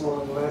 2t plus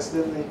 1 less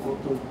than or equal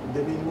to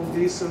the minimum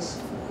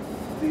distance,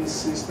 this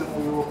system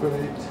will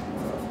operate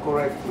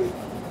correctly.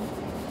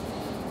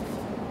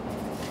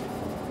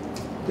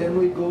 Then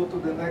we go to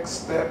the next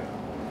step,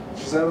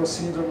 zero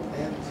syndrome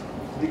and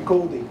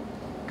decoding.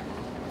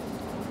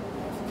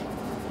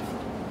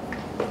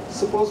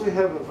 Suppose we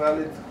have a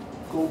valid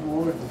code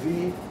word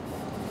V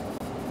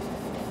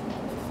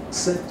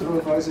sent through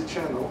a noisy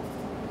channel.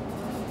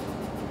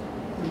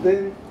 And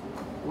then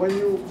when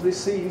you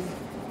receive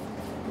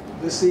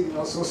the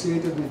signal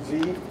associated with V,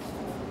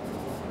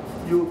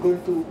 you're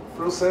going to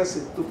process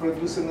it to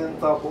produce an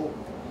n-tuple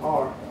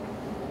R,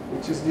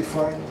 which is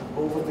defined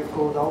over the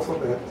code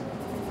alphabet.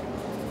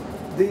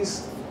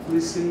 This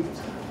received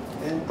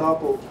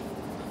n-tuple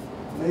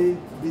may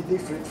be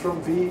different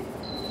from V,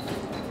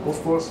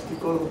 of course,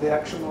 because of the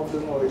action of the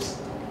noise.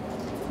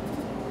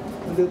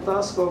 And the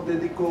task of the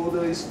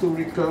decoder is to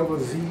recover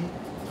V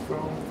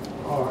from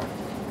R.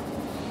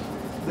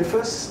 The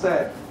first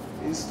step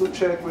is to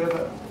check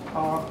whether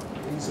R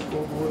is a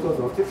code word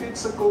or not. If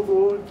it's a code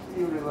word,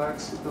 you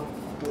relax, you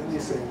don't do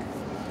anything.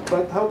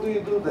 But how do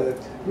you do that?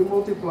 You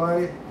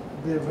multiply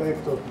the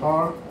vector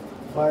R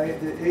by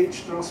the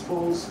H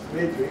transpose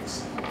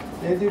matrix,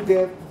 and you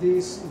get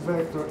this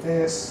vector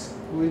S,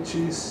 which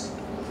is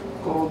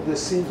called the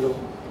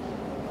syndrome.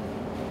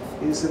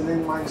 Is an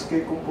n minus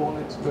k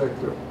component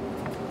vector.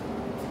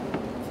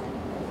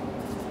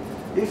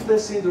 If the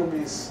syndrome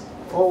is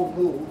all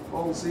null,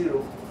 all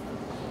zero,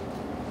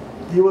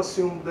 you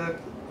assume that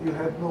you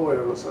have no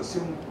errors.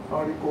 Assume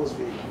R equals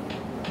V.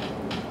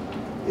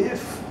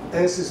 If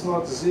S is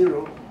not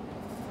zero,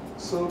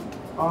 so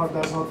R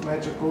does not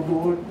match a code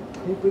word,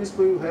 in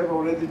principle you have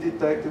already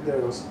detected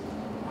errors.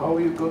 How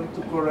are you going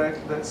to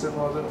correct? That's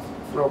another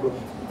problem.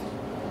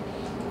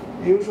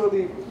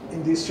 Usually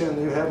in this channel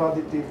you have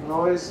additive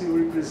noise.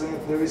 You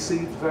represent the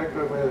received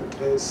vector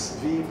as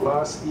V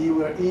plus E,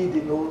 where E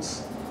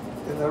denotes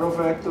an error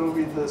vector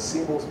with the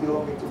symbols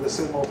belonging to the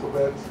same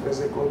alphabet as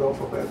the code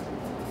alphabet.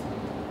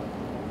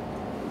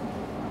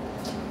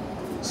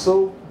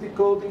 So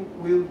decoding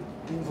will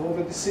involve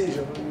a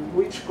decision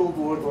which code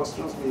word was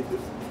transmitted.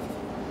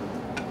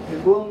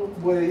 And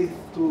one way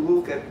to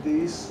look at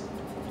this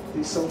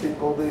is something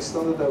called the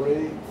standard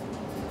array.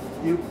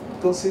 You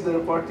consider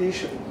a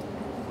partition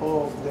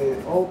of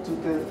all to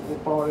the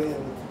power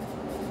n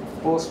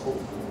possible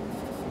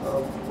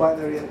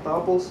binary n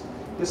tuples.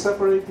 You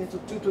separate into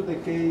 2 to the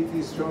k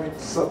disjoint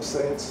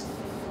subsets,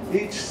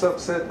 each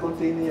subset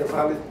containing a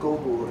valid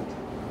code word.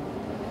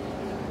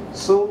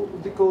 So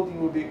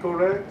decoding will be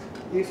correct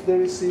if the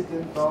received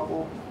n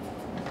tuple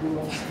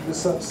belongs to the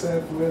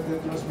subset where the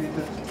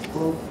transmitted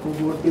code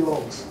word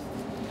belongs.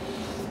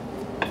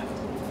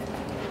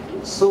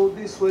 So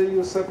this way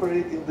you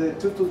separate in the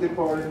 2 to the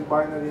power n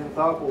binary n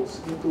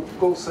tuples into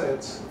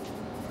cosets.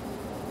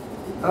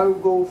 I will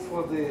go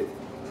for the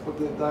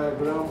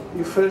diagram.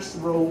 Your first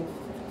row,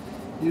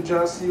 you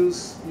just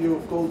use your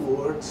code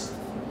words,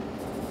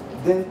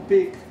 then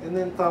pick an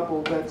n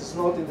tuple that is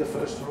not in the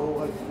first row,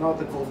 like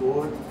not a code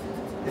word,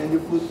 and you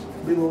put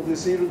below the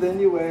zero, then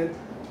you add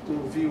to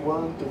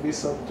V1, to V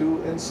sub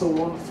 2, and so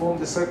on, form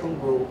the second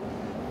row.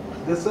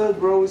 The third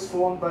row is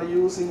formed by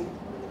using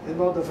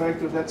another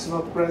vector that's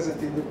not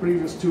present in the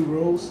previous 2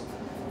 rows,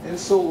 and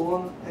so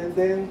on, and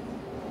then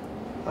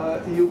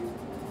you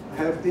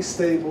have this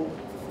table,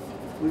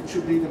 which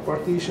should be the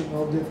partition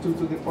of the 2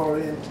 to the power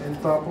n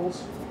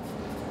tuples.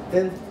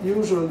 And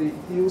usually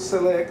you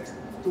select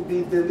to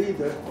be the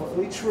leader.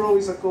 Each row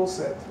is a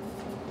coset.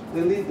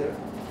 The leader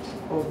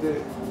of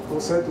the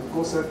coset to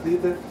coset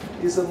leader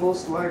is the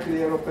most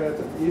likely error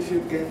pattern. If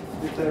you can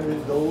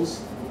determine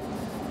those,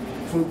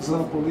 for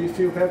example, if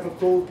you have a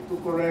code to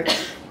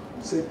correct,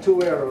 say,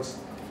 2 errors,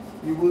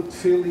 you would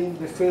fill in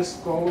the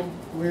first column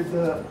with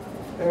the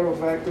error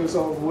vectors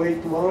of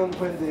weight 1.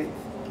 When they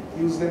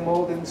use them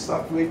all, then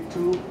start weight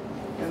 2,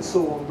 and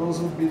so on. Those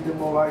would be the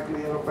more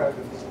likely error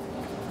patterns.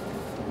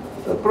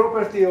 The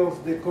property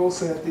of the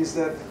coset is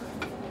that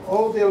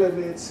all the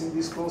elements in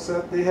this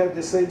coset, they have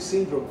the same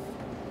syndrome.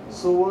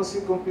 So once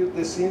you compute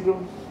the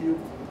syndrome, you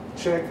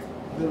check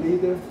the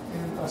leader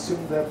and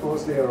assume that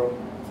was the error.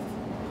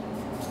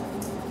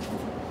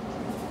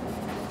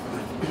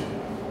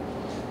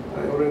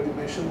 I already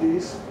mentioned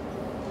this.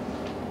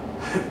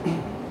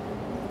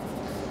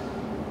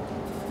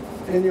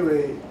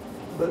 Anyway,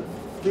 but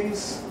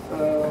this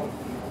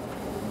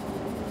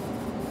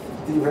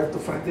you have to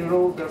find the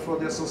row, therefore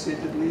the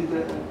associated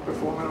leader, and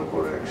perform error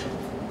correction.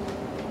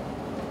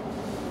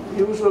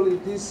 Usually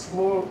this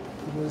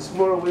is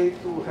more a way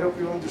to help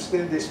you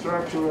understand the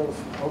structure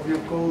of your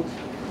code,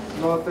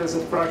 not as a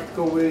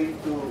practical way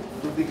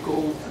to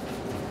decode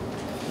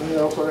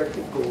error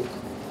correcting code.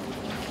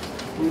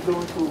 We're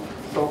going to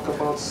talk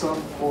about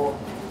some more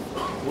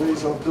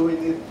ways of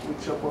doing it,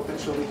 which are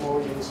potentially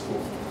more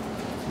useful.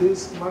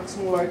 This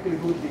maximum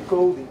likelihood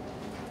decoding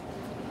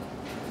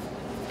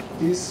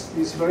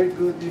is very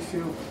good if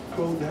your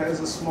code has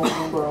a small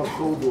number of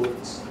code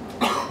words.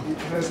 it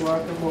has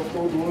larger more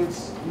code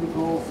words, you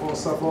go for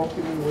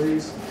suboptimal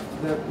ways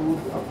that would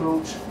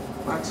approach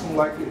maximum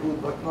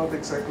likelihood, but not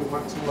exactly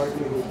maximum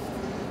likelihood.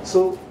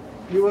 So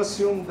you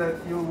assume that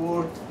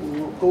your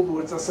code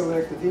words are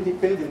selected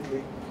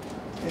independently,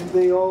 and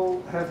they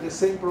all have the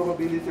same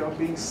probability of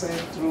being sent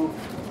through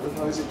the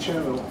noisy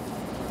channel.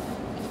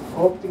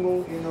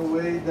 Optimum in a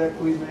way that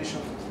we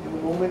mentioned in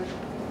a moment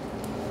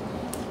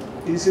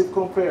is you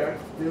compare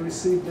the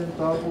received and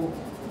tuple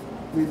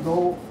with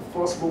no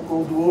possible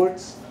code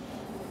words,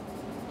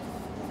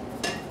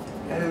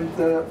 and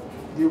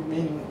you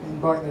mean in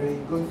binary,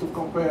 going to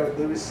compare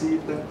the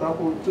received and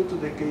tuple to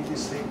decay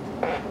distinct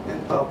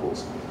and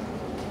tuples.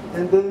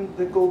 And then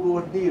the code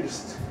word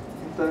nearest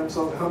in terms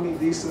of Hamming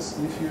distance.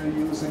 If you're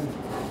using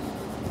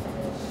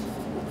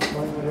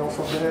binary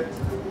alphabet,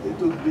 it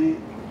would be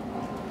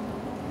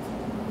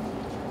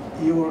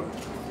your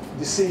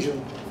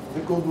decision,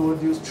 the code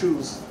word you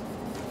choose.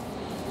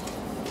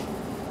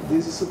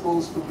 This is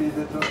supposed to be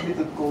the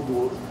transmitted code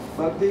word,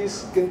 but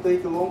this can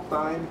take a long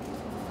time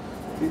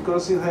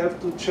because you have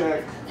to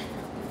check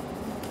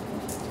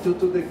to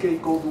decay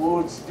code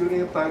words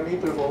during a time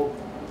interval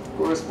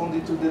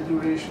corresponding to the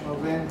duration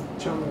of n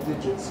channel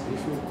digits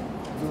if you're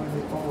doing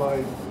it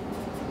online.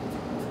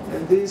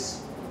 And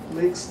this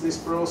makes this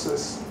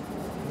process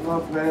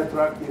not very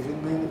attractive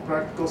in many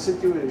practical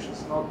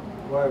situations, not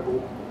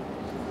viable.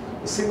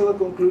 A similar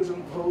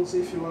conclusion holds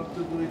if you want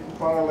to do it in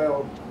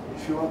parallel,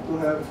 if you want to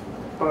have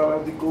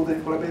parallel decoder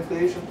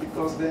implementation,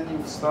 because then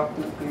you start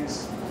to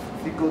increase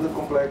decoder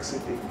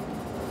complexity.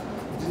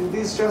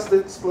 This is just the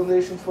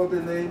explanation for the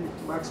name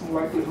maximum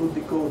likelihood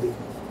decoding.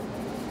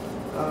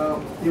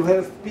 You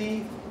have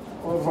P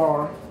of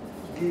R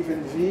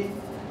given V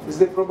is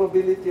the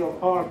probability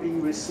of R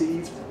being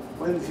received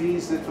when V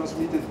is the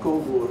transmitted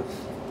code word.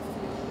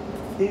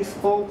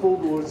 If all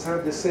code words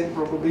have the same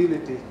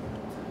probability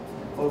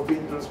of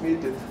being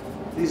transmitted,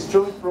 this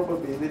joint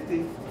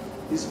probability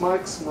is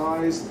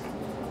maximized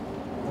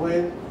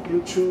when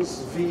you choose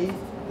V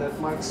that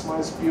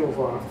maximizes P of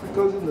R.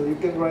 Because you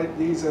can write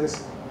these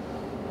as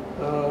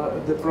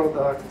the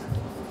product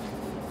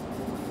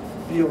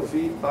P of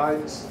V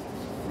times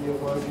P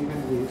of R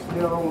given V. If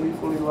they are all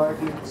equally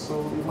likely,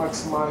 so you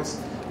maximize,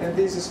 and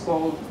this is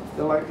called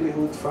the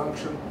likelihood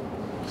function.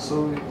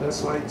 So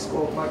that's why it's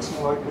called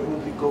maximum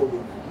likelihood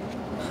decoding.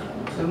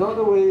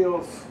 Another way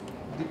of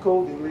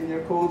decoding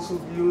linear codes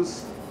would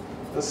use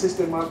a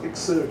systematic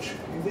search.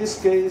 In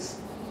this case,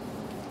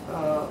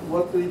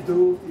 what we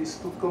do is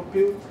to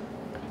compute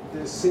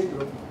the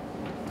syndrome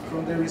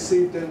from the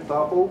received n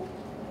tuple.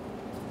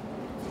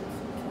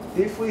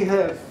 If we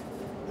have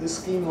a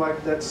scheme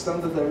like that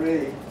standard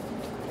array,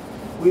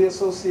 we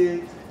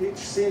associate each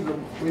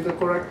syndrome with a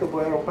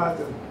correctable error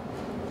pattern.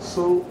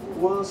 So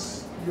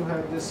once you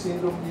have the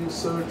syndrome, you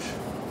search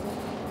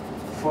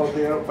for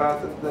the error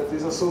pattern that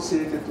is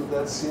associated to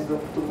that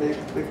syndrome to make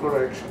the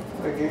correction.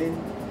 Again,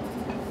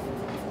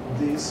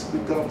 this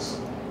becomes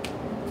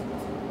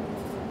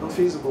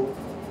infeasible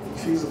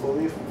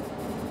if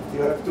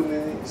you have too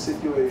many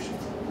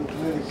situations, too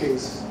many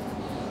cases.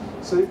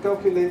 So you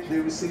calculate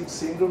the received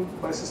syndrome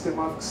by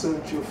systematic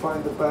search. You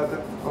find the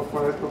pattern of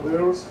correctable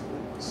errors,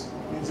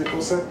 which means the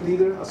concept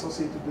leader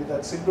associated with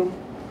that syndrome,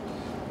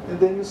 and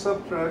then you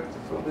subtract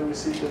from the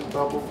received n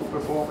tuple to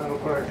perform error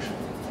correction.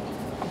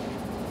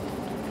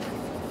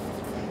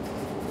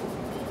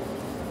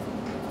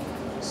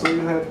 So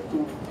you have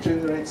to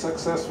generate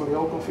successfully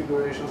all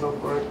configurations of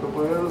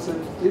correctable errors,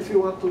 and if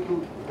you want to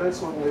do,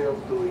 that's one way of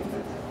doing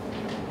it.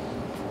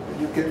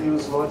 You can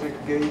use logic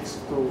gates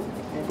to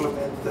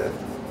implement that.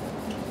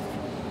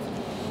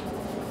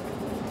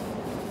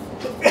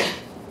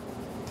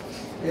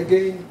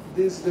 Again,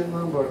 this is the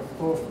number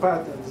of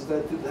patterns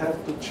that you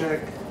have to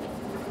check,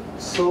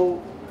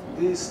 so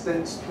this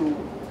tends to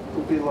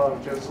be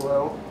large as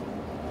well.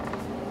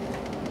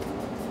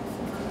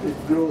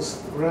 It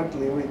grows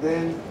rapidly with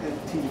n and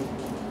t.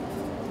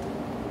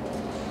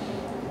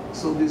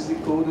 So this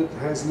decoder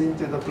has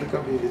limited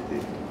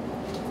applicability.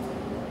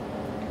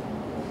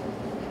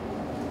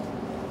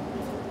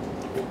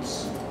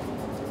 Oops.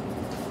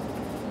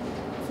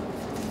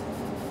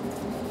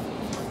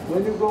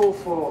 When you go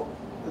for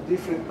a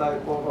different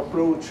type of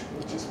approach,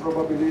 which is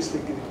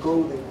probabilistic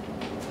decoding,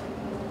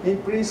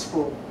 in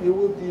principle, you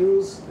would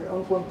use the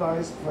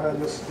unquantized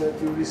values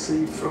that you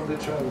receive from the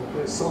channel,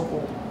 the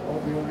sample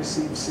of your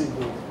received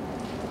signal.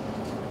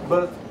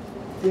 But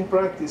in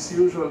practice,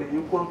 usually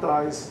you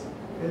quantize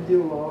and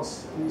your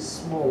loss is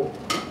small,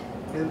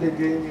 and the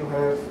gain you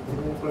have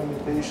in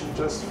implementation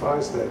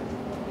justifies that.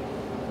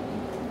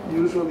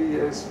 Usually,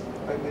 as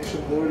I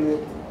mentioned earlier,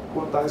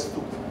 quantized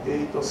to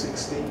 8 or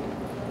 16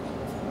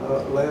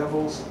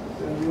 levels,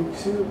 and you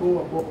still go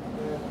above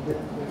that,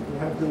 then you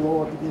have the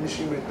lower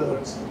diminishing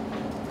returns.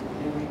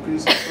 You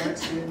increase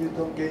complexity and you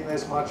don't gain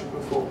as much in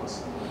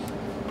performance.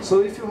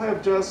 So if you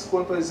have just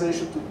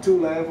quantization to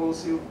 2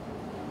 levels, you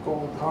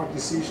call it hard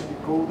decision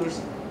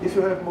decoders. If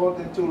you have more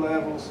than 2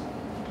 levels,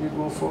 you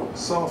go for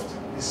soft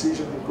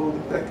decision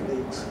decoding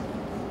techniques.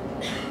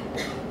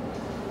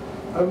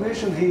 I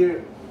mentioned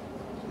here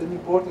an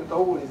important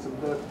algorithm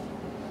that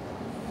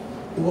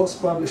was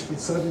published in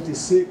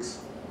 '76.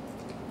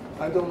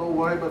 I don't know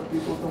why, but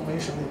people don't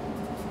mention it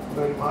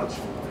very much.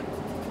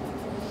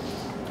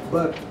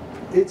 But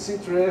it's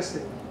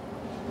interesting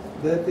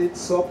that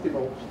it's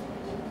optimal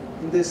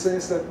in the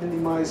sense that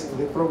minimizing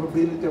the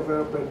probability of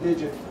error per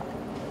digit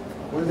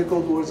when the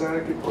code words are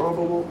actually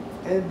probable,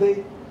 and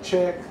they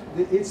check,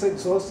 it's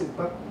exhaustive,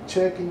 but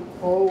checking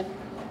all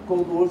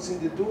code words in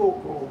the dual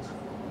code,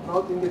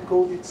 not in the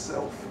code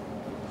itself.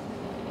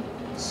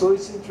 So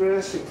it's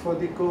interesting for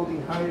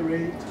decoding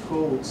high-rate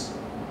codes.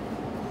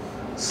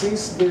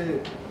 Since the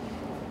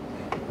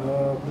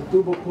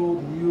turbo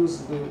code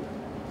used the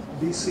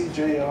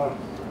BCJR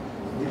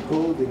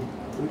decoding,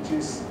 which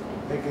is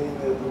again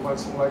the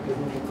maximum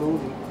likelihood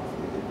decoding,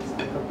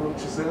 it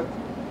approaches that.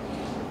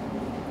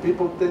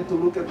 People tend to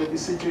look at the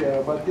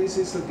BCJR, but this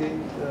is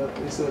again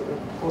is a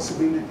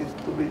possibility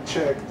to be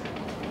checked.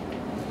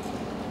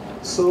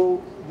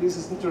 So this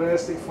is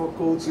interesting for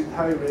codes with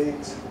high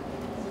rates,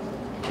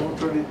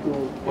 contrary to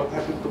what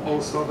happened to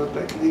most other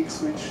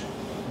techniques, which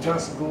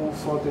just go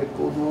for the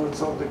code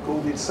words of the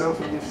code itself,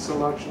 and if it's a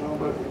large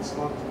number, it's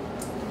not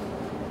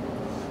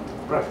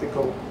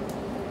practical.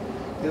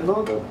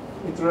 Another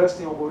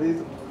interesting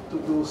algorithm to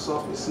do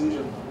soft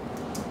decision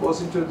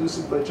was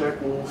introduced by Jack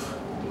Wolf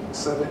in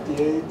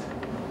 '78.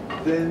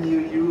 Then you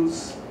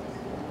use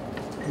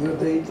your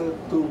data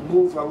to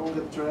move along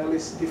a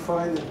trellis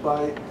defined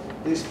by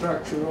the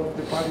structure of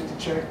the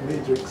parity-check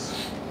matrix.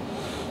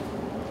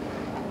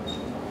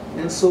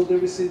 And so the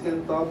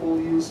resident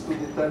double used to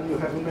determine you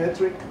have a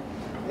metric,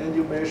 and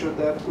you measure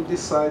that to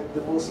decide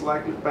the most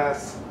likely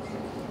path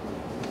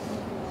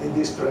in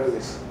this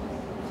trellis.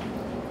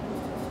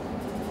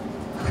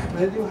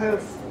 And you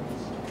have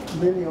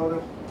many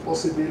other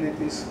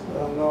possibilities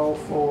now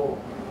for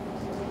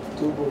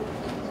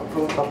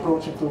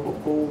approaching turbo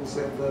codes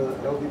and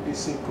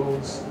LDPC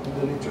codes in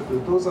the literature.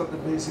 Those are the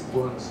basic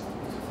ones.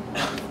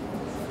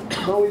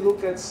 Now we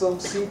look at some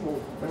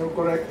simple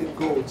error-correcting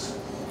codes.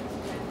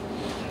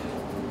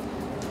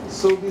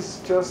 So this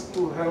is just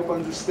to help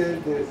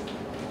understand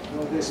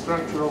the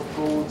structure of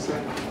codes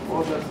and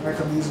other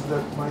mechanisms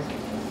that might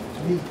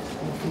meet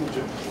in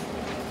future.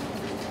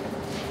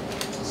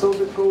 So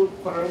the code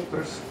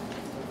parameters,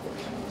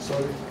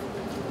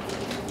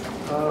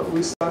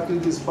 we start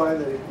with this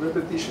binary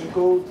repetition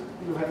code.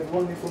 You have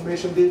one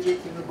information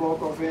digit in a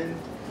block of n.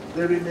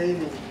 The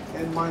remaining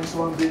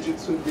n-1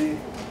 digits will be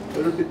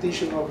a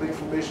repetition of the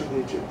information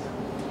digit.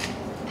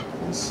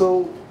 And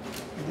so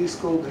this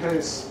code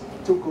has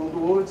two code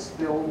words,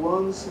 the all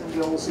ones and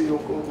the all zero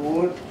code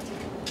word.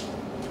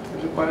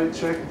 And the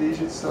parity-check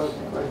digits are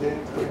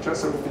identical,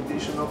 just a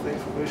repetition of the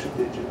information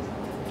digit.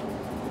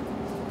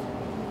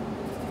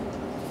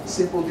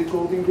 Simple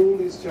decoding rule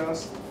is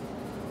just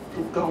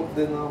to count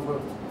the number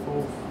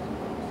of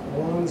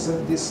ones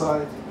and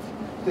decide,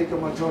 take a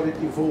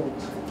majority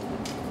vote.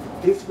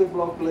 If the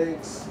block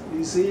length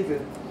is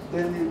even,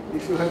 then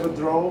if you have a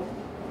draw,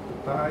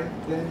 a tie,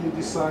 then you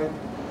decide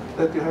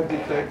that you have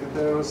detected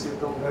errors. You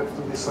don't have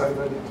to decide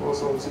that it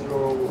was all 0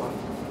 or 1.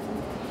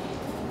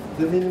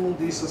 The minimum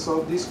distance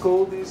of this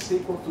code is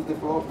equal to the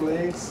block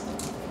length.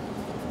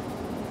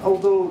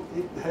 Although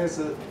it has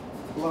a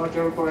large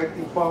error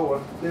correcting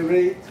power, the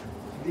rate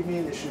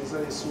diminishes.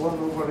 It's 1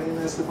 over n.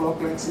 As the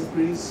block lengths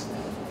increase,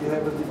 you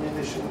have a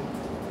diminishing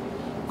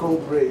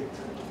code rate.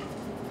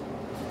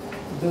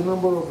 The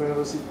number of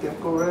errors it can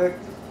correct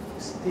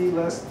is t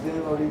less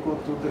than or equal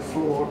to the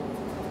floor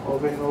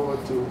of n over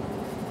 2.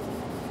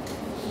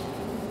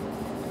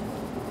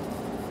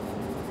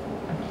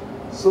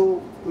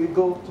 So we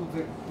go to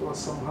the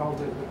somehow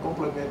the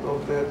complement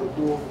of that, or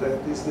do of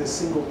that, is the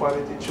single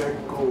parity check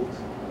code.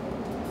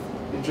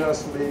 You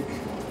just make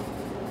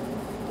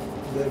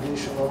the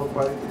addition of a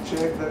parity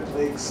check that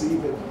makes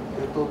even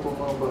the total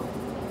number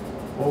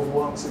of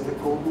ones in the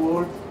code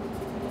word,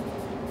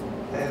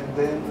 and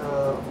then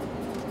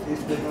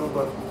if the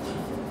number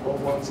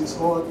of ones is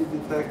odd, you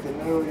detect an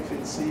error. If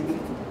it's even,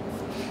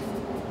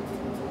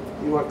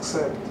 you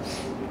accept.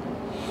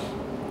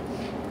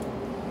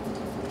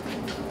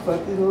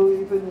 But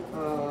even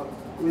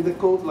with a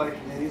code like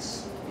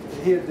this,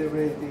 here the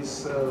rate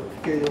is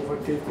k over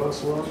k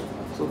plus 1,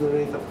 so the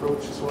rate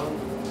approaches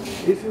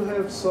 1. If you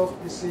have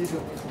soft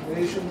decision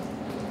information,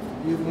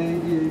 you may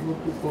be able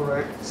to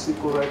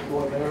correct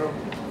one error,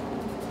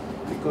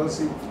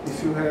 because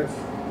if you have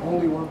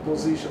only one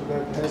position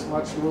that has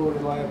much lower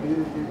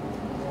reliability,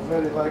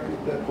 very likely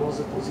that was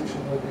the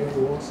position where the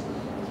error was,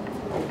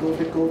 although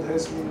the code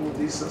has minimum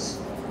distance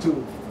 2,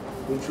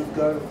 which would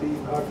guarantee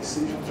our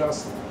decision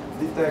just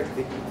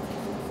detecting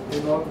the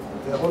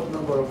odd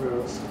number of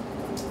errors.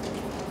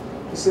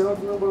 It's an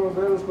odd number of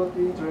errors, but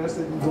we're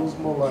interested in those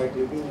more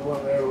likely, being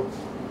one error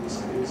in this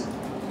case.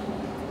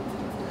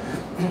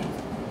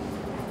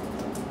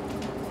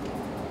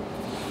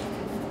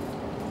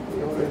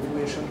 We already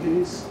mentioned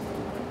this.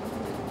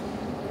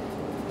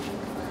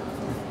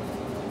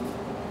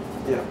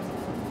 Yeah.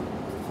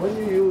 When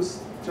you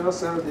use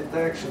just error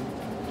detection,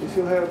 if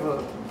you have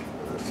a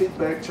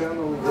feedback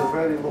channel with a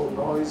very low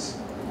noise,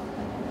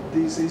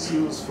 this is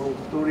useful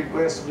to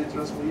request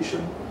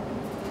retransmission.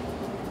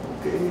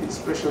 Okay,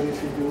 especially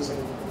if you're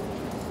using,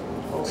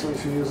 also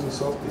if you're using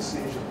soft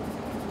decision.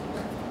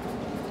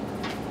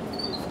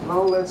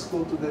 Now let's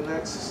go to the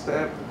next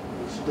step,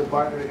 which is the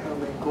binary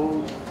Hamming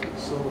code.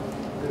 So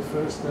the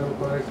first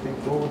correcting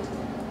code,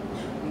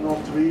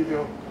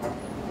 non-trivial,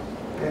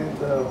 and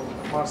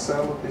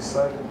Marcelo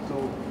decided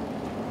to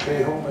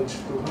pay homage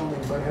to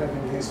Hamming by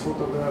having his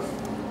photograph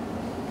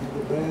in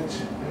the bench,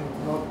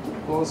 and not to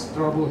cause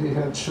trouble, he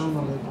had shown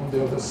on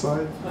the other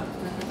side.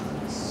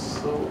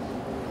 So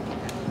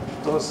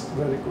it was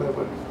very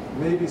clever.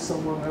 Maybe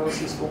someone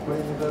else is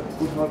complaining that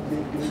could not be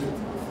included.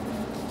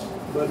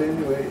 But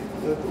anyway,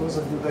 that was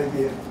a good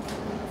idea.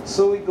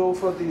 So we go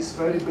for this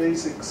very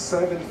basic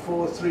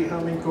 743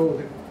 Hamming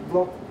code.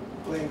 Block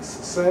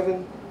lengths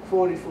 7,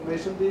 4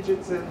 information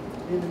digits, and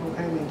minimum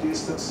Hamming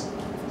distance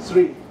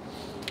 3.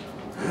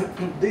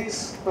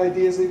 These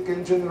ideas you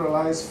can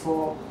generalize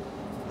for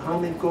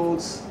Hamming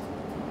codes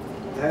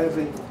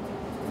having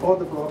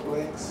other block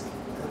lengths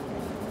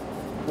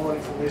and more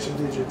information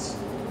digits.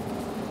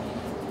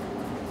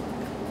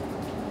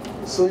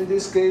 So in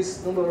this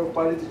case, number of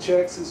parity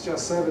checks is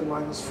just 7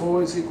 minus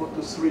 4 is equal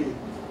to 3.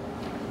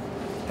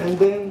 And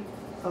then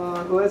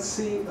let's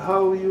see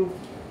how you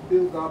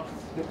build up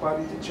the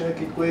parity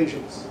check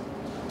equations.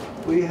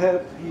 We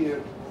have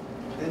here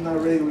an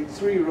array with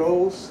 3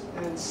 rows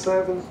and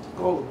 7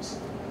 columns.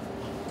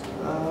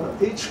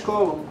 Each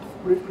column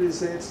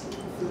represents,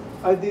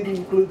 I didn't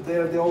include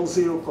there the all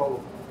zero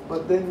column,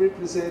 but then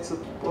represents a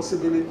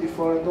possibility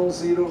for a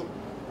non-zero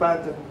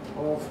pattern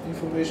of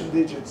information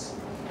digits.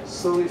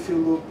 So if you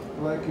look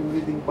like you're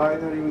reading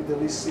binary with the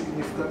least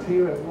significant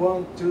here, and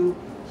 1, 2,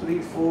 3,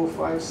 4,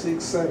 5,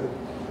 6, 7.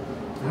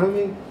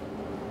 Hamming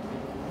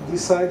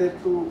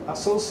decided to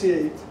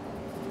associate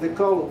the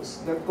columns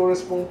that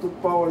correspond to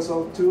powers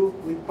of 2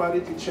 with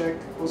parity check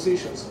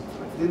positions,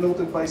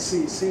 denoted by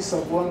C, C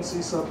sub 1,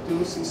 C sub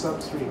 2, C sub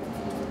 3.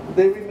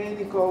 The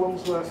remaining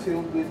columns were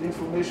filled with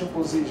information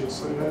positions,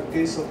 so you have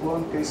K sub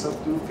 1, K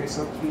sub 2, K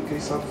sub 3, K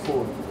sub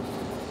 4.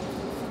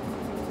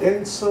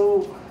 And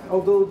so,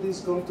 although this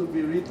is going to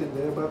be written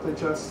there, but I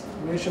just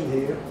mentioned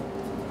here,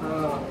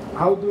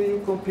 how do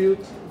you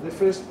compute the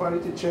first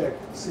parity check,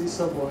 C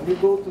sub 1? You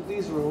go to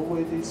this row,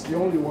 it's the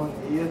only one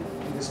here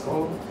in this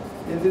column,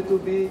 and it will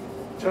be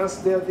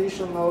just the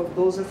addition of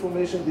those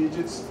information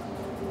digits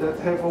that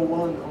have a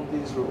 1 on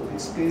this row.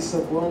 It's K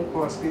sub 1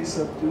 plus K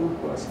sub 2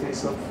 plus K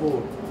sub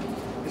 4.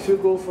 If you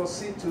go for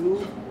C2,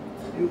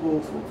 you go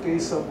for K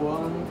sub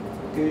 1,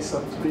 K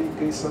sub 3,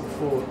 K sub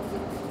 4.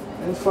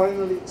 And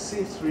finally,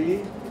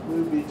 C3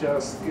 will be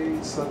just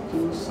K sub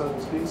 2, sub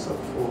 3, sub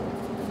 4.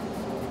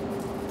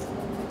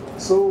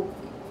 So,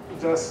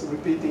 just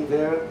repeating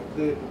there,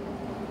 the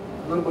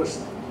numbers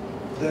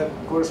that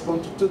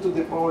correspond to 2 to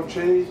the power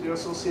j, they're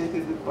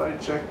associated with parity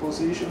check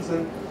positions,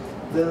 and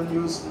then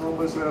use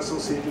numbers that are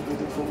associated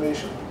with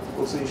information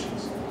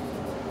positions.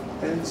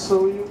 And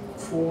so you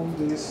form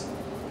these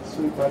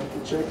 3 parity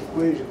check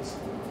equations.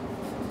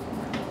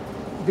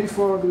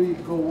 Before we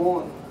go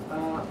on,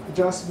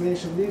 just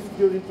mention if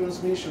during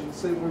transmission,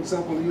 say for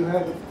example, you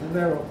had an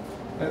error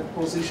at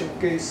position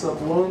K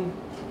sub 1,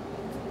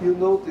 you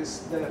notice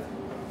that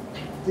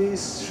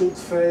this should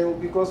fail,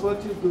 because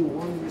what you do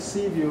when you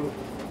receive your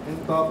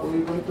entuple,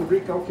 you're going to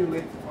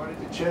recalculate the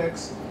parity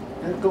checks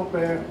and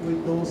compare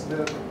with those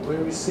that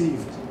were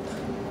received.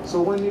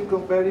 So when you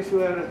compare, if you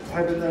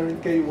have an error in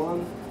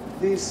K1,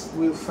 this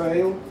will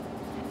fail,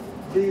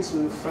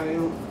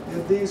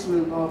 and this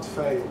will not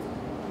fail.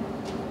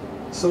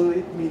 So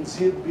it means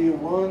here'd be a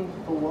 1,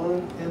 a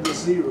 1, and a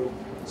 0.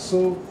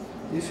 So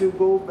if you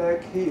go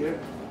back here,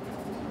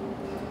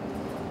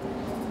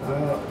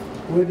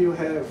 when you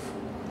have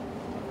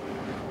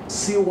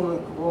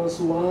C1 was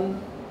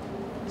 1,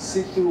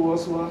 C2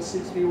 was 1,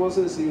 C3 was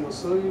a 0.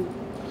 So you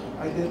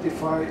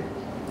identify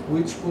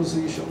which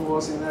position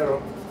was in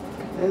error.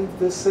 And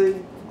the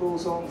same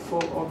goes on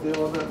for all the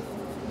other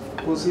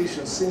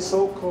positions. Since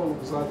all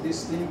columns are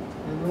distinct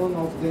and none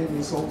of them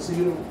is on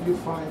 0, you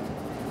find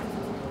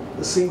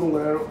a single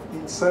error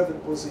in 7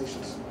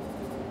 positions.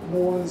 No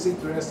one is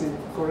interested in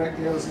correct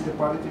errors in the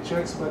parity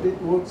checks, but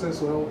it works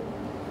as well.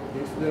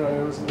 If there are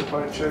errors in the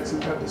parity checks, you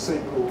have the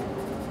same rule.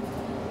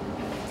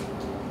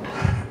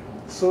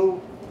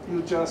 So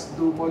you just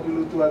do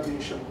modulo 2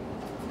 addition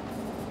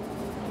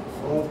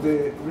of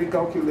the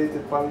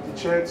recalculated parity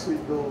checks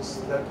with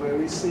those that were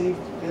received,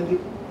 and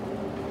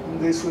in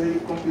this way you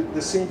compute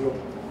the syndrome.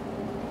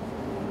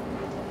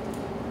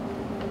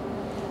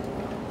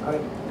 I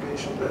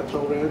mentioned that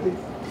already.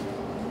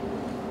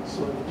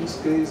 So in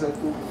this case, I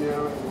took the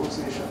error in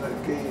position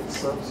at K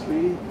sub 3,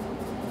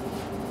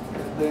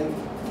 and then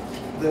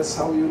that's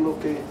how you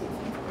locate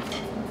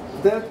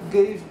it. That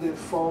gave the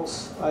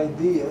false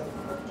idea,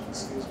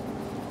 excuse me,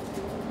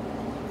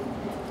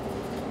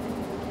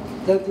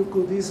 that you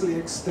could easily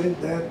extend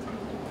that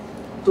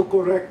to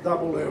correct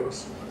double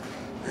errors.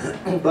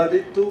 But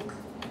it took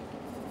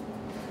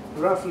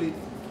roughly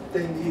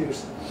 10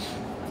 years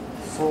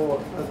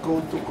for a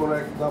code to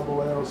correct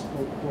double errors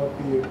to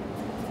appear.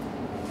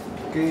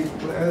 Okay,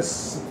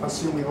 as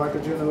assuming like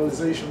a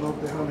generalization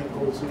of the Hamming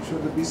codes, which are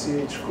the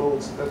BCH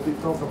codes that we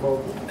talk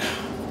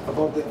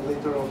about them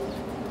later on.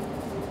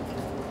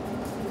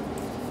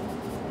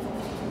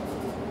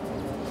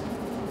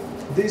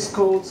 These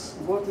codes,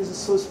 what is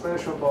so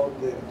special about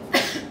them?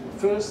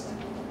 First,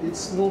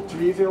 it's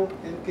non-trivial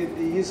and can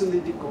be easily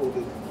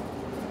decoded.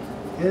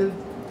 And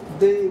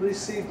they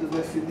receive the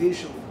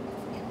definition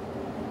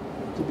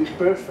to be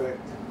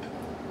perfect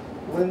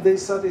when they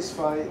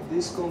satisfy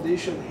this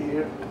condition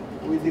here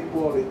with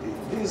equality.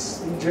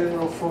 This in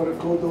general for a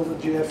code over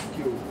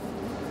GFQ.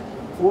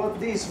 What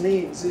this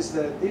means is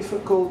that if a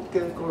code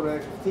can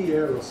correct T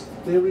errors,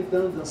 the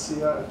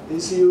redundancy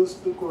is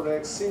used to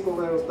correct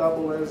single errors,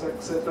 double errors,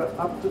 etc.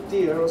 up to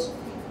T errors,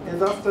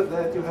 and after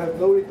that you have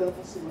no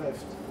redundancy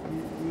left.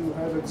 You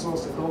have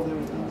exhausted all the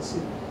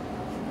redundancy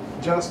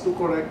just to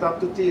correct up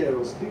to T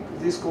errors.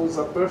 These codes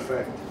are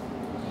perfect.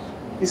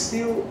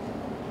 Still,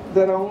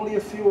 there are only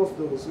a few of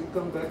those. We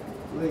come back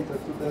later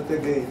to that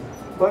again.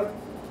 But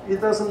it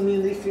doesn't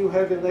mean if you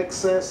have an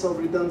excess of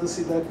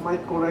redundancy that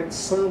might correct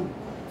some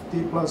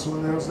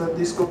T+1 errors that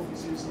this code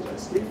is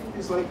useless. If it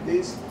is like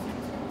this,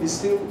 it's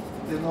still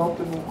an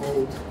optimal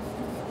code,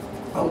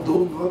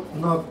 although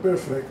not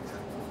perfect.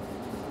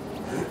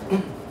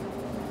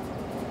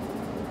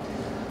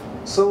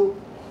 So,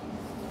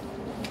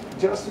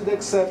 just with the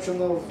exception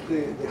of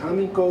the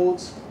Hamming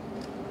codes,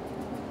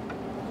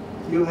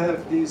 you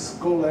have this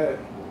Golay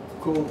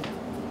code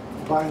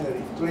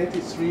binary,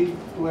 23,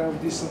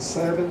 12, distance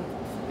 7,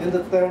 and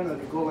the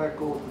ternary Golay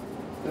code,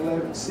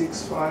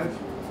 1165.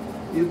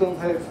 You don't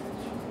have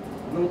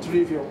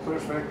non-trivial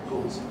perfect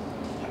codes.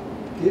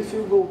 If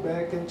you go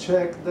back and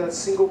check that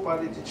single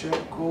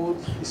parity-check code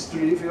is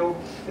trivial,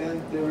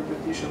 and the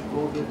repetition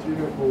code, the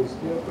trivial codes,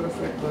 they are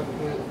perfect, but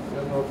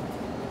they're not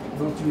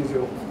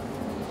non-trivial.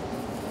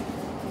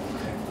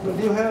 But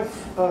you have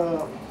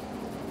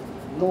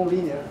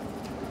non-linear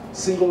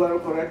single error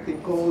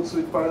correcting codes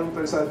with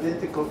parameters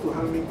identical to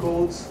Hamming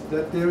codes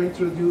that they're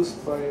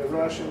introduced by a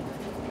Russian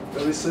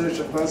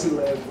researcher,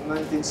 Valdemar, in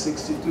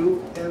 1962,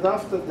 and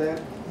after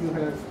that you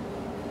have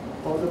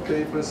other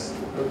papers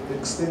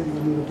extending a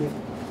little bit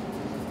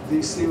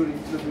this theory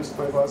introduced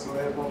by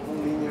Valdemar on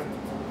nonlinear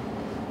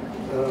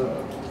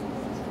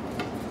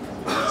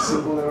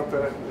single error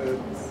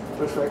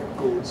perfect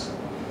codes.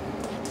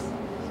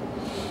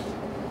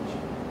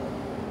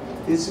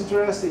 It's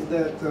interesting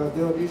that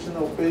the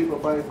original paper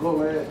by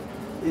Golay,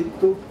 it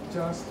took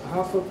just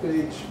half a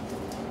page,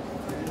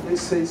 and they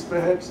say it's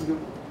perhaps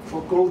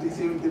for code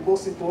theory the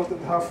most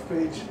important half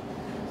page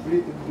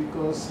written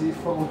because he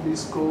found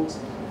these codes.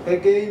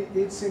 Again,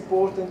 it's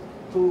important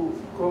to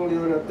call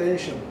your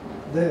attention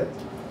that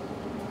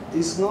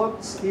it's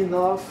not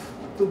enough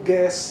to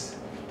guess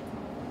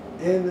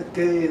N,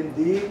 K, and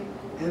D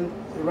and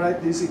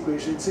write this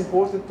equation. It's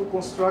important to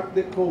construct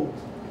the code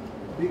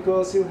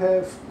because you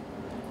have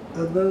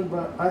a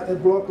number, a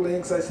block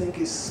length I think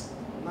is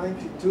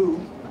 92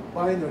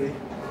 binary.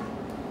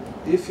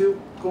 If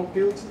you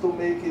compute to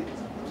make it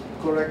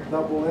correct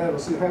double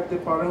errors, you have the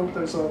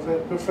parameters of a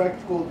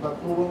perfect code,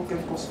 but no one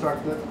can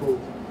construct that code.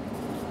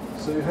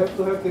 So you have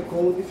to have the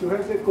code. If you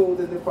have the code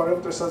and the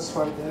parameters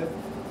satisfy that,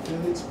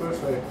 then it's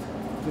perfect.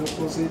 The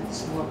opposite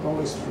is not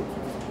always true.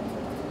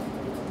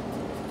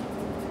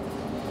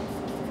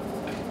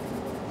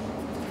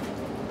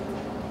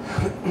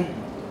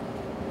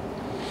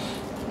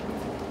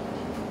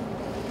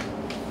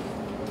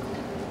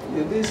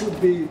 Yeah, this would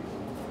be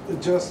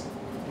just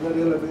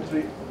very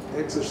elementary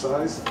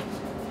exercise.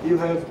 You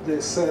have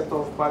the set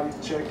of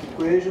parity-check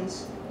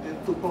equations,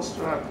 and to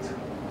construct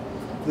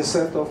the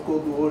set of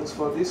code words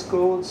for this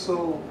code.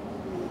 So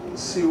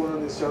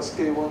C1 is just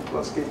K1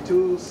 plus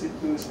K2,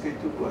 C2 is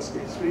K2 plus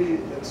K3,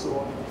 and so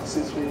on.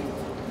 C3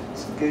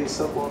 is K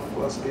sub 1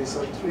 plus K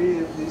sub 3,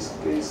 and this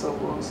K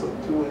sub 1,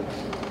 sub 2, and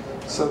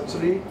sub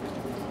 3.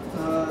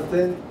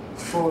 Then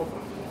for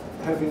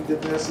having the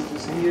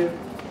messages here,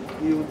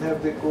 you would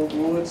have the code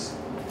words,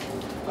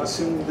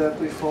 assuming that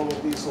we follow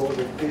this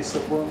order, K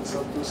sub 1,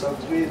 sub 2, sub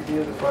 3, and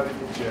here the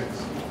parity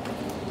checks.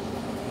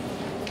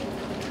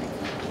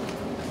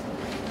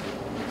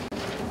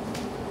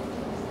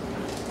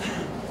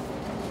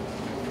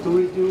 To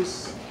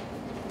reduce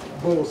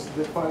both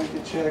the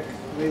parity check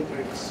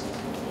matrix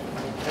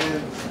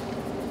and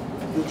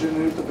the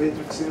generator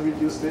matrix in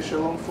reduced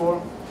echelon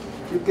form,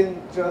 you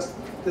can just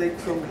take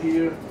from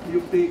here, you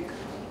pick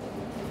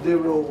the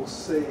rows,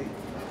 say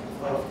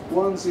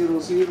 1, 0,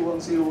 0,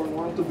 1, 0, 1,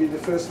 1 to be the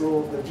first row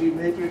of the G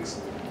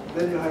matrix.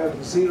 Then you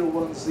have 0,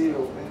 1,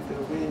 0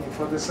 intervening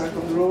for the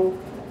second row,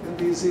 and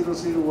the 0,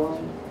 0,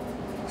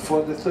 1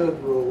 for the third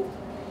row.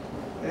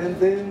 And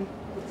then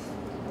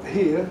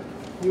here,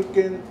 you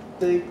can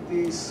take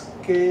this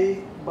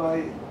K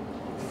by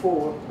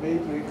 4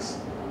 matrix,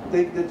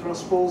 take the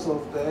transpose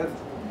of that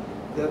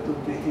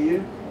would be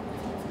here,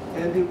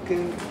 and you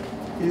can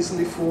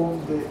easily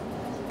form the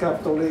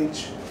capital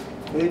H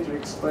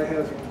matrix by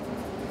having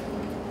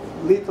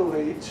little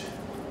h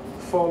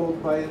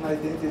followed by an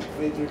identity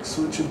matrix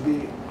which would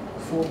be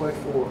 4 by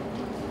 4,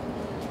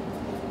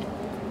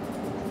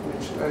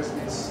 which has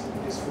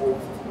this form.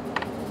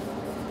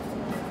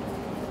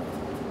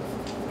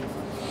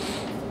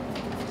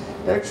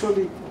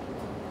 Actually,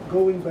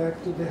 going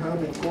back to the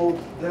Hamming code,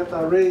 that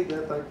array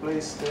that I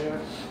placed there,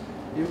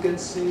 you can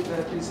see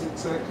that is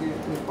exactly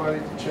the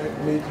parity-check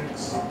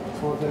matrix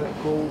for that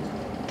code.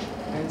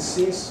 And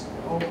since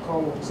all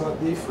columns are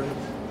different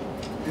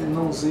and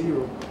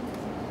non-zero,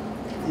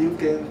 you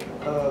can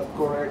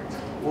correct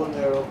one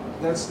error.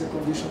 That's the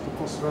condition to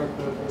construct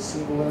a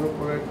single error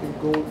correcting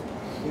code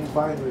in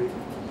binary.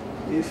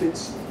 If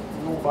it's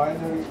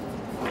non-binary,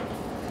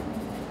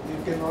 you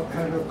cannot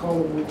have a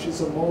column which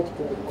is a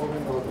multiple of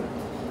another,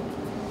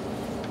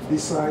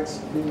 besides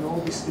being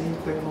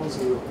non-distinct and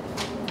non-zero.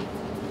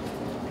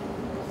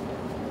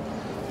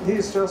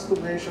 Here's just to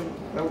mention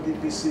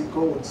LDPC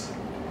codes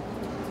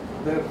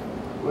that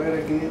were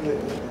again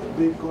a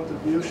big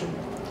contribution.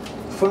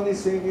 Funny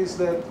thing is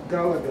that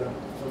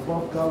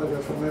Bob Gallagher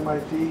from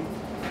MIT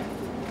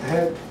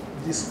had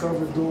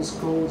discovered those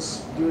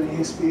codes during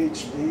his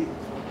PhD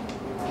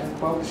and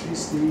published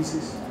his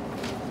thesis,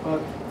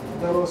 but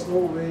there was no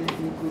way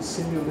you could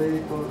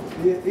simulate, or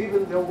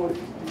even the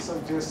algorithm he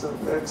suggested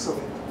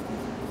excellent.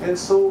 And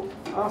so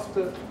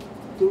after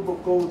turbo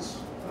codes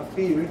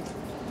appeared,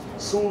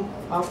 soon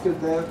after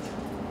that,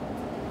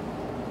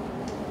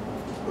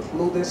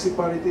 low density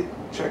parity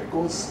check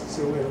codes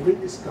were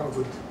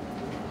rediscovered.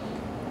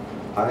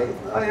 I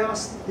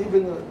asked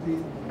even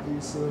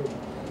this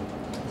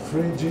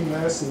friend Jim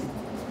Massey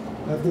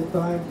at the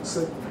time,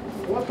 said,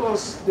 what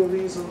was the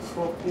reason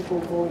for people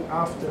going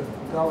after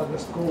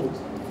Gallagher's code?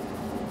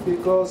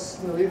 Because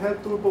you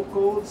had turbo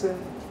codes, and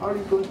are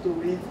you going to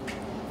read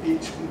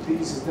PHP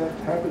pieces that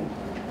happened,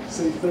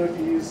 say,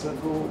 30 years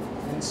ago?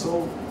 And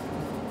so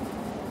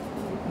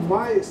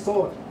my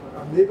thought,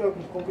 maybe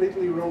I'm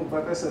completely wrong,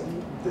 but I said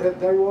that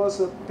there was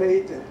a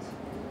patent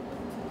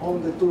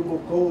on the turbo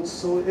codes,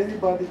 so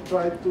anybody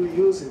tried to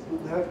use it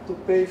would have to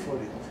pay for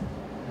it.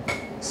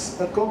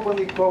 A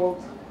company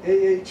called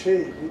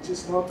AHA, which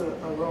is not a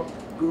rock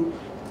group,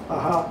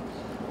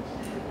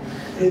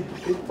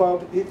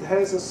 it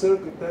has a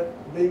circuit that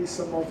maybe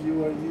some of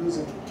you are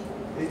using.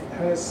 It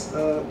has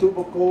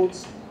turbo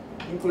codes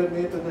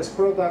implemented as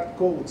product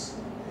codes,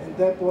 and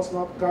that was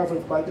not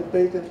covered by the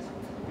patent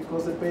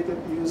because the patent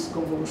used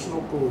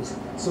convolutional codes.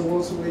 So it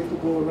was a way to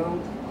go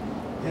around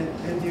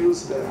and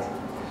use that.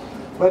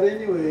 But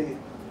anyway,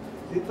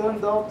 it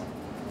turned out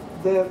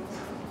that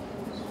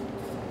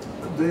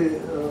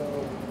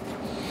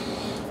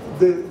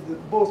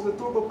both the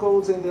turbo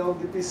codes and the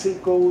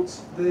LDPC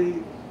codes,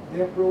 they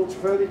approach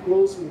very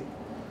closely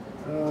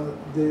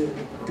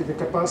the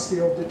capacity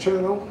of the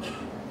channel,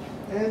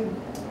 and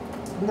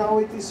now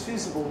it is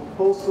feasible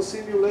both to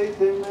simulate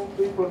them and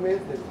to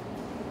implement them.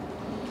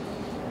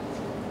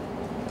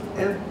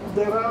 And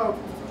there are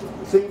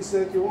things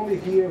that you only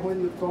hear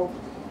when you talk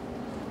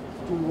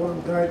to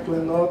one guy to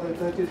another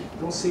that you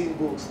don't see in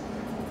books.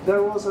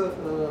 There was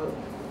a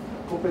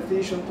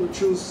competition to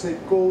choose, say,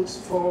 codes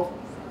for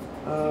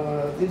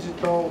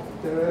digital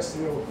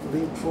terrestrial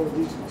link for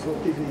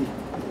TV,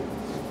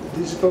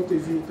 digital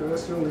TV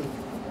terrestrial link.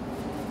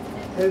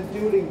 And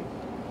during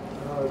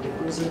the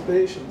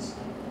presentations,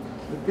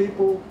 the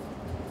people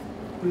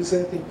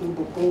presenting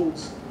turbo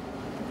codes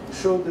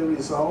showed the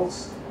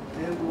results,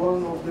 and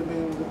one of the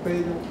men in the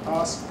panel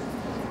asked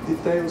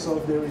details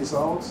of the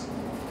results,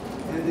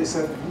 and they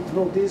said,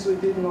 no, this we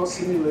did not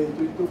simulate,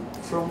 we took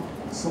from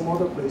some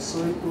other place,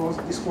 so it was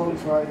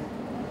disqualified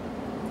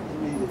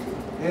immediately.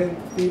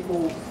 And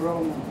people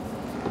from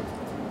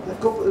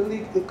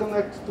the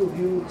connected to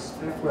Hughes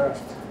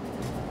aircraft,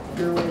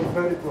 they were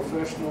very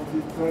professional,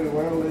 did very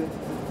well, and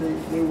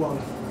they won.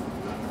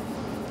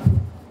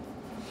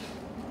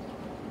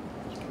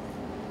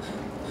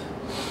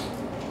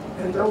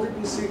 And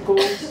LDPC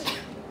codes,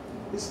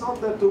 it's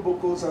not that turbo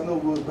codes are no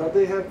good, but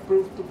they have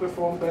proved to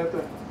perform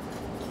better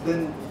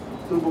than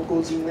turbo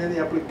codes in many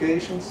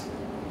applications.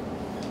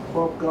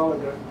 Bob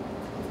Gallagher,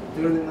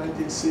 early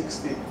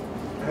 1960,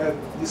 had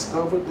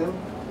discovered them,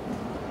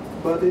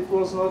 but it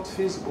was not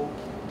feasible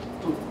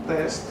to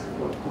test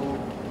or to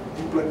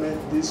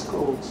implement these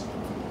codes.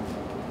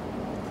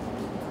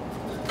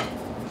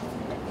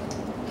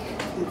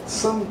 It's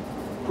some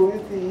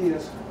 20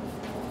 years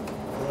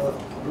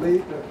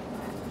later,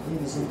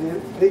 means in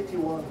the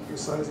 81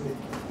 precisely,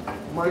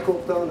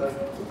 Michael Tanner,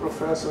 a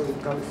professor in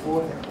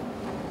California,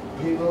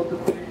 he wrote a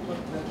paper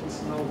that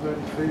is now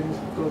very famous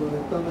because of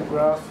the Tanner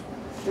graph,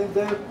 and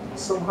that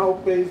somehow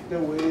paved the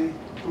way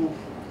to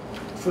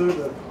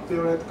further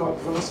theoretical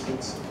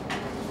advancements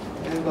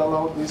and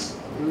allowed this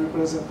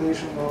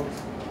representation of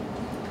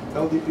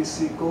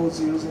LDPC codes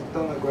using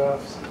Tanner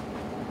graphs.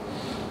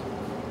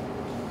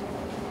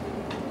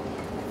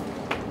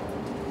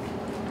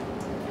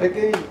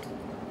 Again,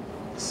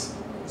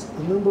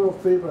 a number of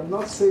papers, I'm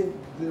not saying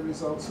the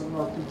results are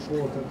not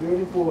important, they're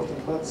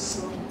important, but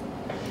some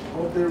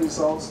of the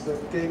results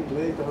that came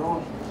later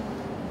on,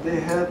 they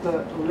had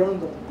a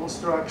random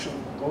construction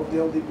of the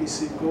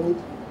LDPC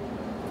code,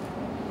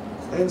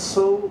 and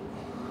so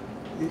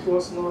it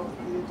was not,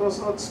 it was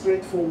not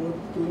straightforward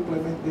to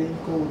implement the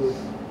encoder.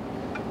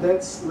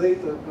 That's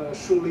later,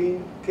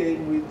 Schulin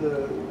came with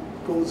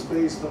codes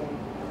based on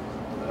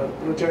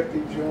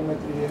projective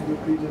geometry and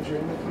Euclidean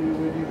geometry,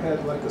 where you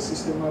had like a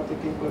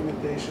systematic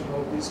implementation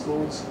of these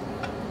codes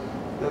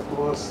that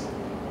was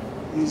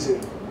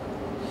easier.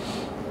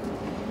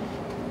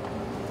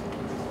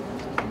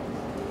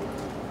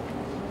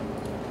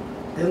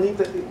 And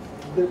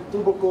the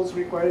turbo codes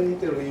require an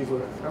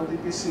interleaver.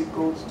 LDPC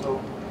codes no.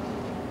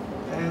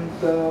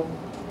 And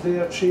they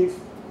achieve,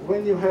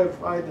 when you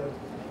have either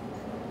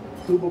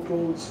turbo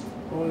codes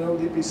or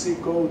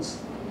LDPC codes,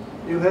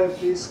 you have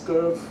this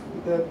curve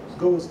that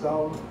goes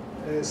down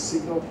as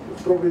signal,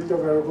 probability of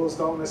error goes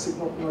down as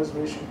signal to noise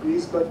ratio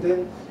increases, but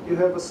then you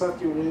have a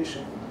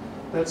saturation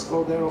that's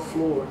called error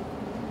floor.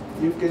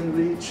 You can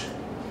reach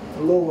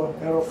lower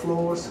error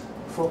floors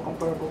for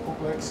comparable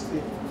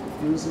complexity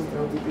using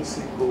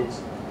LDPC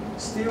codes.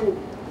 Still,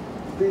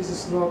 this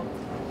is not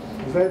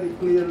very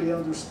clearly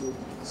understood.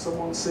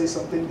 Someone says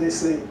something, they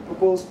say,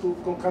 propose to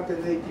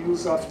concatenate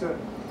use after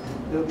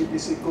the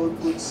LDPC code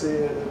would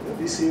say a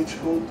DCH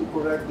code to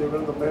correct the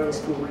random errors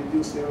to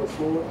reduce the error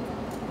floor,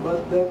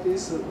 but that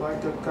is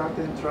like a cut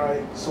and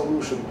try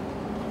solution.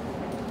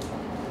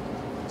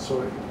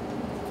 Sorry.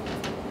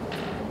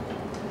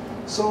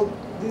 So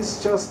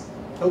this just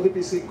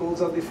LDPC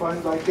codes are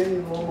defined like any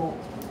normal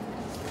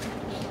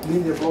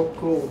linear block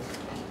code.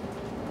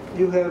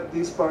 You have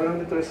these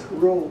parameters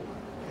rho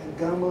and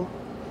gamma.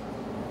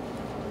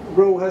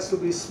 Rho has to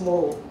be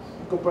small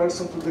in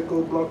comparison to the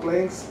code block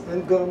length,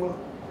 and gamma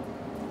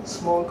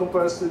small in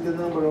comparison to the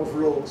number of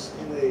rows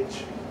in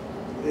H,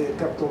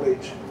 capital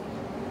H.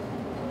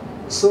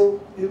 So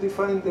you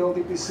define the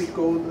LDPC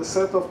code, a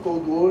set of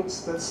code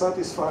words that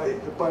satisfy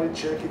the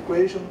parity-check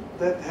equation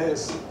that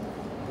has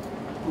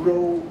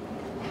rho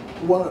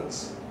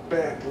 1s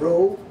per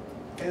row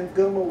and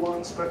gamma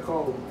 1s per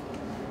column.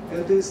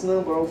 And this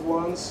number of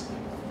 1s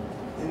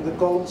in the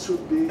columns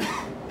should be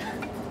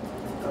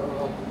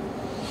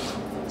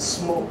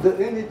small.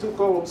 Any two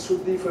columns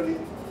should differ in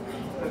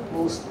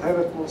have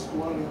at most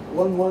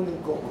one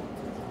in common.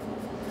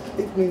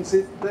 It means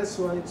that's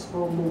why it's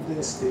called low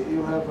density.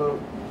 You have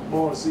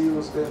more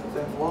zeros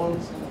than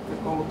ones, and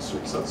the columns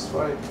should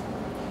satisfy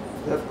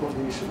that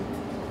condition.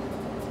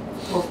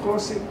 Of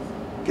course, you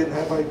can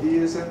have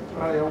ideas and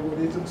try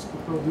algorithms to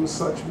produce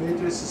such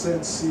matrices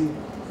and see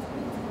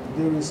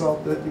the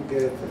result that you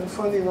get. And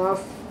funny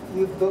enough,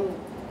 you don't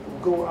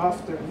go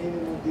after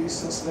minimum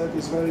distance that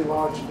is very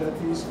large. That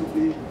used to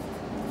be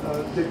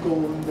the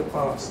goal in the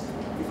past,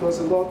 because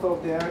a lot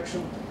of the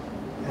action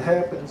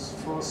happens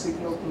for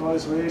signal to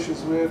noise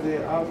ratios where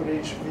the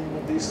average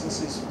minimum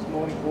distance is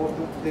more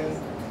important than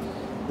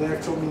the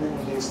actual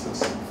minimum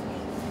distance.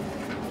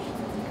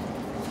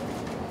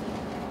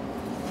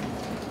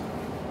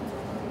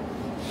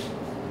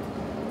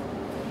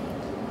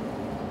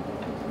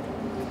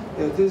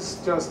 This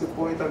is just the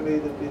point I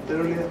made a bit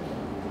earlier,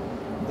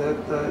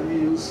 that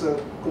you use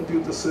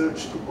computer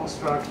search to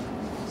construct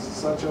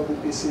such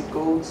LDPC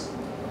codes,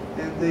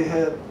 and they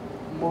had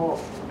more,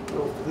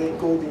 the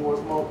encoding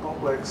was more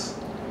complex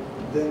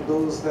than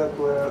those that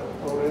were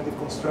already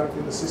constructed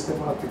in a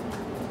systematic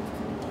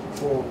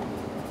form.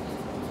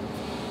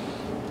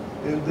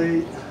 And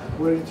they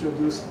were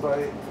introduced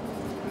by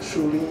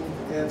Schulin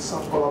and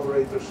some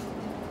collaborators.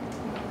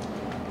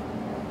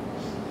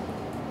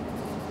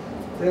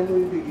 Then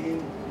we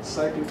begin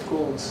cyclic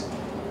codes.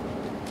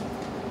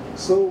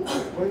 So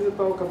when you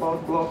talk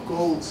about block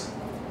codes,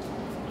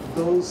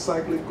 those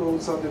cyclic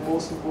codes are the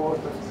most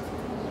important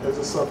as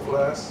a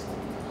subclass.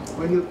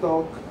 When you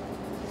talk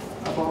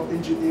about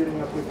engineering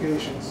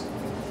applications,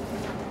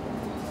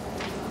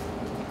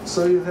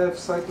 so you have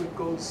cyclic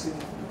codes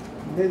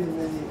in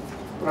many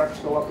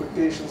practical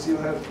applications. You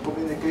have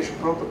communication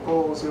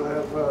protocols, you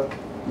have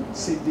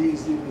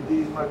CDs,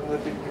 DVDs,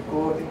 magnetic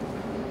recording,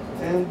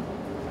 and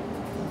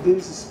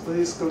this is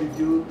basically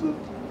due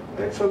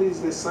to, actually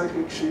it's the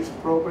cyclic shift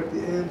property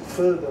and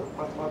further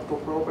mathematical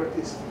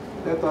properties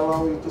that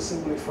allow you to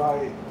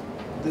simplify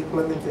the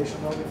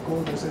implementation of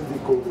encoders and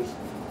decoders.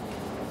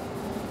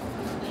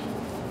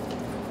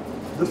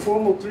 The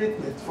formal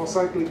treatment for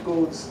cyclic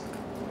codes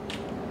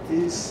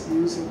is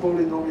using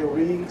polynomial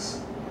rings,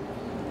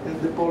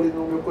 and the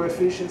polynomial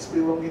coefficients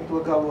belonging to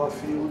a Galois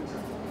field.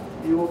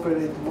 You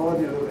operate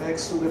modulo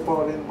x to the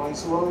power n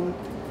minus 1,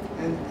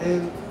 and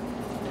n,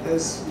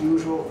 as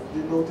usual,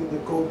 denoting the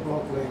code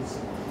block length.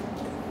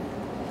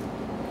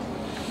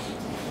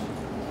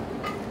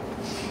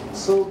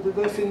 So the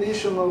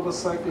definition of a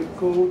cyclic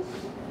code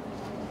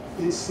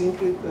is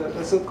simply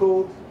as a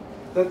code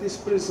that is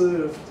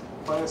preserved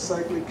by a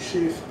cyclic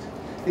shift.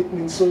 It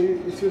means, so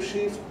if you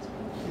shift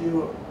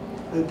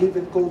a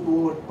given code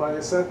word by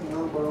a certain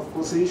number of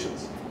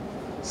positions,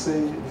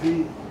 say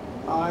vi,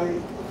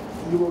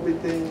 you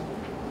obtain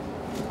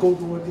a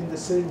code word in the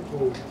same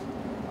code.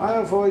 I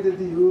avoided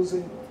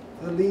using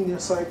a linear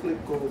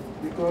cyclic code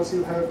because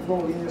you have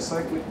non-linear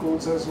cyclic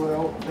codes as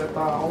well that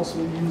are also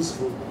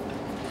useful.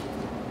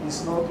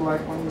 It's not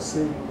like when you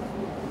say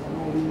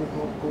non-linear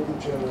block code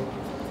in general.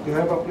 You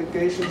have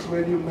applications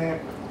where you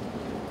map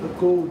the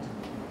code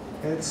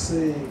at,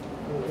 say,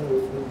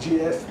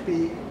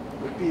 GFP,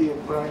 P, a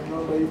prime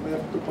number, you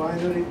map to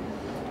binary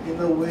in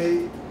a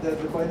way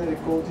that the binary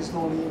code is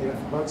nonlinear,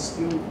 but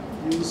still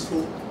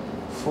useful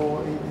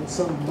for in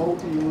some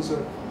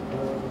multi-user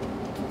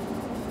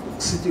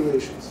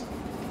situations.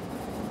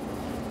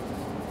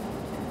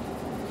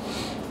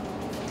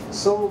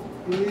 So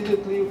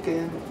immediately you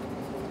can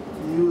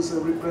use a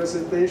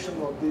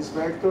representation of this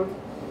vector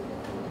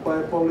by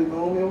a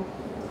polynomial,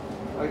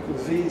 like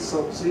v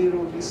sub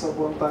 0, v sub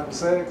 1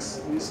 times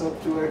x, v sub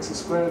 2x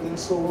squared, and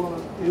so on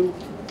until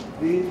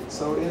v,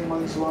 so n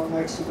minus 1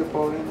 x to the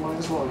power n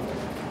minus 1.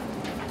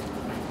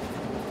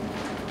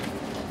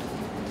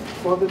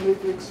 For the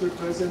matrix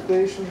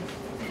representation,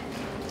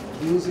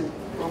 using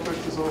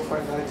properties of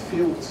finite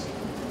fields,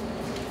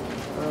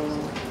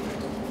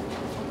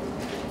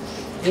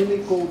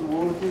 any code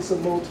word is a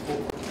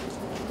multiple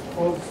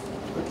of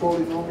a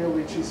polynomial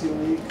which is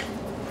unique,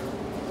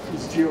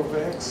 is g of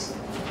x,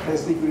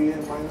 has degree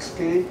n minus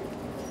k,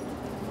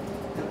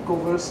 and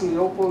conversely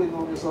all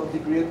polynomials of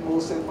degree at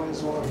most n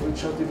minus 1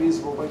 which are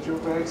divisible by g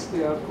of x,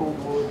 they are code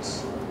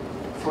words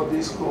for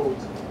this code.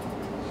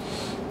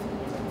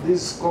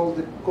 This is called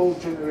the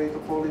code generator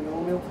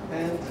polynomial,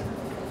 and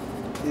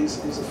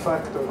this is a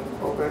factor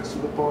of x to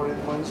the power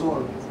n minus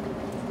 1.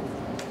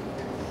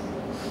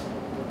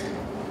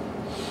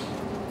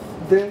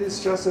 Then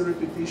it's just a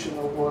repetition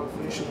of what I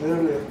mentioned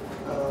earlier.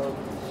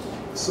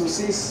 So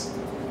since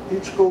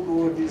each code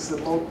word is a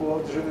multiple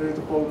of the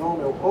generator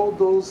polynomial, all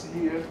those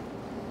here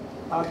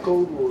are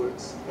code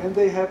words, and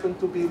they happen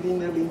to be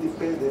linearly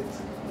independent.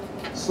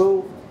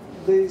 So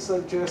they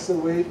suggest a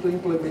way to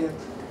implement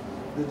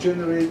the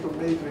generator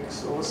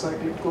matrix of a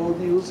cyclic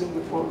code using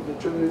the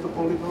generator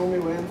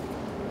polynomial and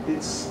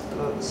its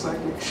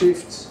cyclic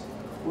shifts,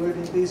 where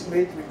in this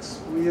matrix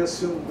we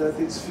assume that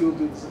it's filled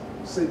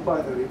with, say,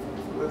 binary.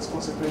 Let's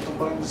concentrate on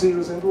binary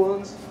zeros and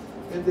ones,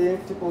 and the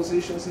empty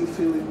positions you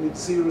fill in with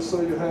zeros,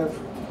 so you have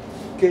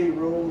k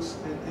rows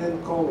and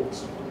n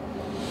columns.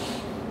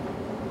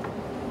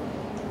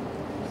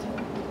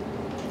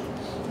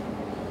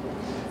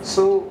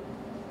 So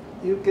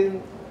you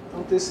can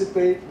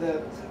anticipate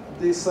that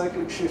this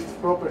cyclic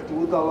shift property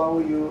would allow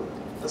you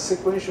a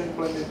sequential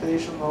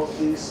implementation of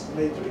this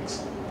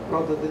matrix.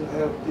 Rather than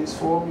have this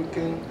form, you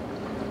can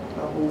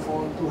move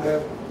on to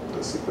have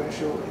a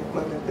sequential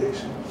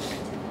implementation.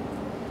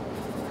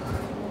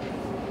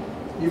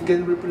 You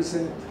can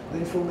represent the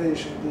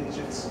information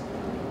digits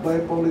by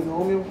a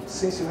polynomial.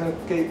 Since you have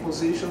k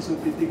positions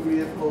with the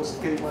degree at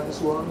most k minus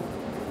 1.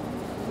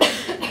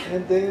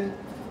 And then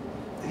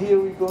here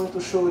we're going to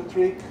show a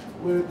trick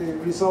where the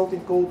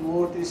resulting code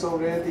word is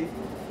already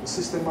a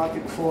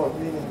systematic form,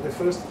 meaning the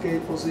first k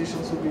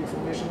positions will be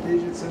information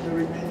digits and the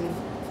remaining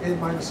n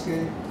minus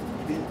k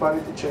being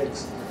parity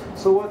checks.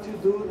 So what you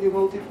do, you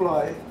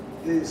multiply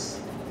this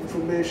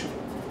information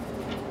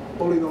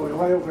polynomial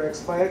y of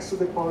x by x to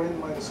the power n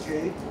minus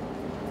k.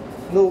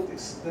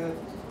 Notice that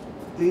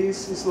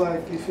this is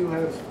like if you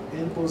have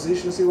n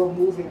positions, you are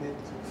moving it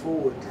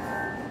forward.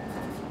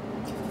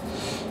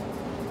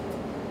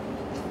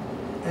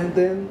 And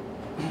then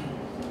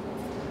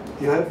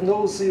you have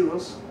no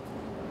zeros,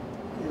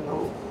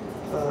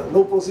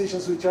 no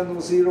positions which are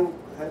non-zero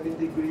having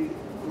degree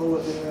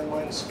lower than n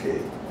minus k.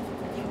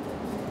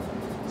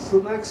 So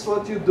next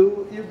what you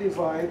do, you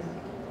divide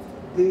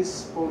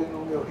this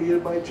polynomial here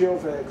by g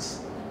of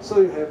x. So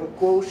you have a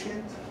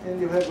quotient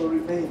and you have a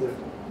remainder.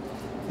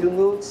 You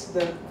notice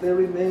that the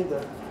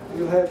remainder,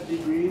 you have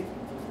degree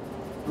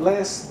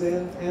less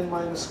than n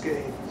minus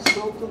k.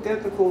 So to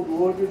get the code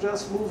word, you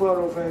just move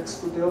r of x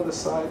to the other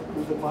side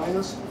with the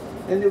minus,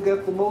 and you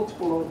get the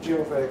multiple of g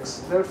of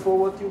x. Therefore,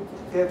 what you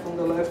get on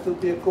the left will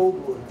be a code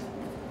word.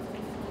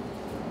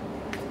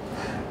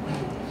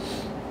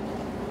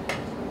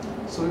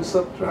 So you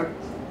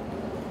subtract,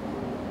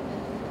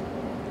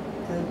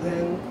 and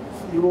then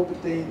you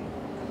obtain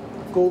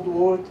a code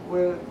word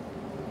where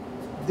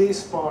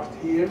this part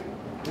here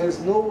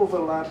has no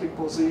overlapping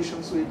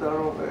positions with r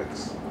of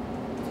x.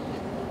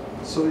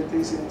 So it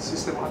is in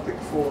systematic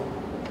form.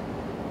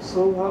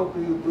 So how do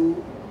you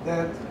do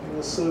that in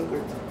a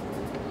circuit?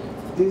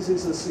 This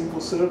is a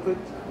simple circuit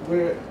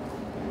where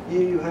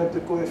here you have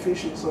the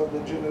coefficients of the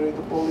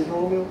generator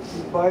polynomial.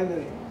 In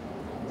binary,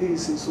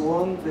 this is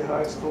 1, the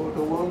highest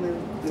order 1,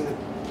 and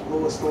the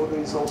lowest order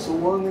is also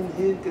 1, and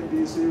here it can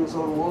be zeros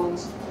or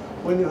ones.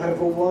 When you have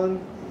a 1,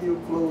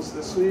 you close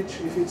the switch.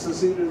 If it's a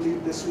 0,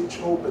 leave the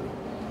switch open.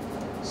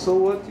 So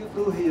what you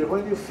do here,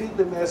 when you feed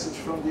the message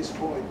from this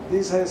point,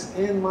 this has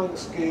n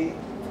minus k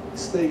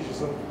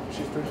stages of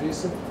shift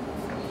register.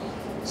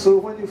 So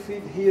when you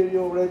feed here,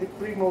 you're already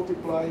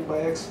pre-multiplying by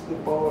x to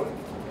the power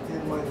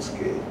n minus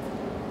k.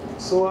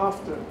 So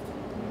after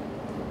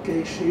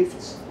k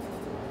shifts,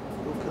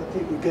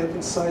 you get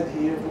inside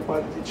here the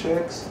parity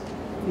checks,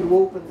 you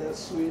open that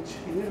switch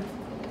here,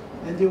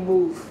 and you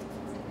move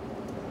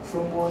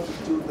from 1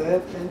 to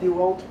that, and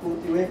you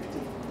output, you empty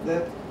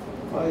that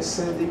by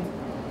sending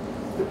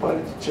the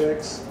parity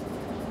checks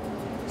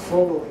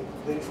following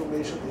the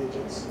information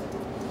agents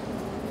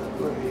that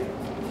were here.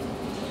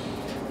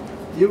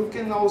 You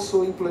can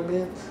also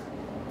implement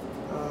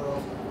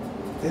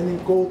an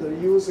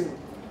encoder using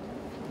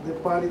the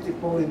parity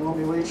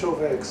polynomial h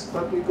of x,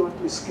 but we're going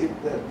to skip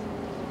that.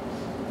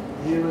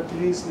 Here at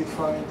least we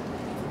find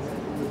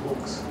in the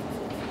books.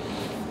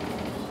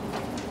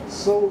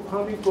 So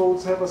Hamming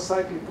codes have a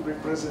cyclic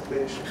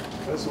representation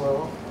as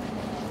well.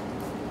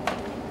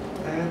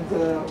 And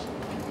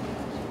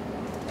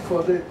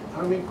for the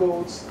Hamming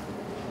codes,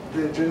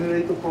 the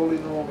generator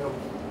polynomial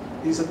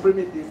is a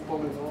primitive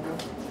polynomial.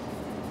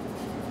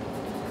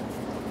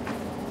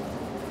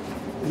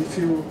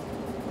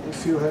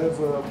 If you have,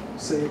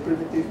 say, a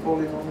primitive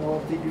polynomial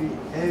of degree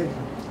n,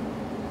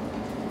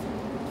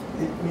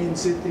 it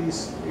means it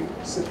is,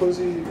 suppose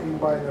in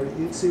binary,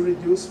 it's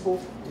irreducible.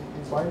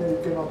 In binary,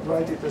 you cannot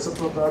write it as a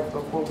product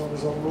of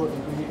polynomials of low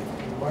degree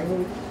in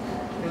binary.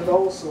 And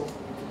also,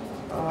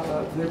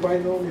 the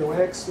binomial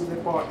x to the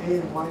power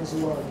n minus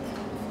 1,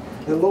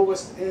 the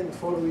lowest n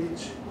for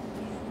which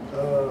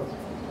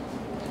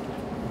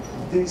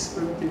this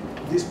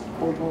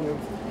polynomial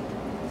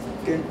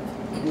can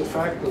be a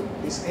factor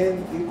is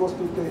n equals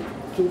to the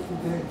 2 to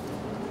the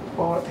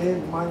power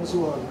n minus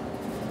 1.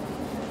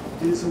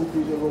 This will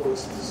be the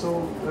lowest.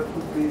 So that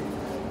would be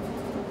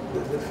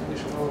the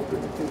definition of a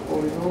primitive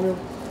polynomial.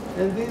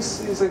 And this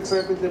is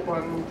exactly the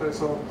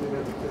parameters of the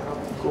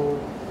Hamming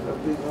code that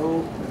we know.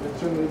 And the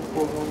generated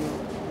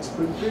polynomial is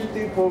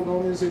primitive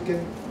polynomials you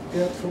can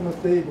get from a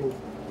table.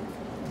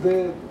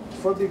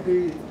 For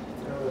degree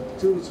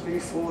 2, 3,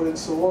 4, and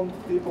so on,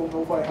 people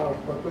know by heart.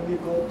 But when you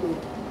go to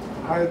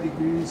higher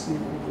degrees, you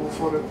go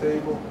for a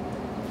table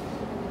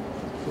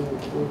to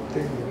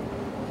obtain it.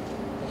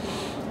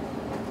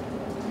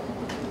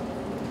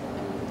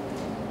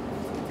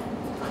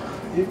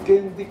 You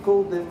can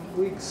decode them.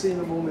 We'll see in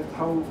a moment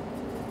how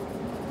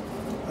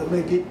a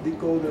Meggitt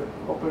decoder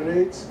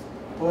operates,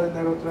 or a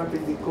narrow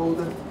trapping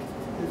decoder.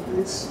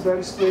 It's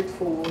very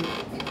straightforward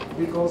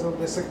because of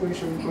the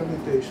sequential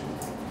implementation.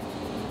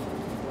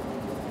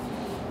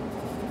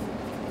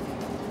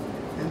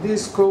 And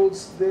these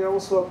codes, they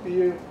also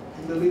appear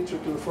in the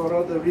literature for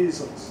other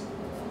reasons.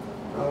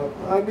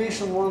 I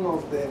mentioned one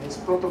of them is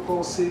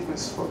protocol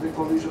sequence for the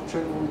collision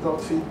channel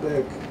without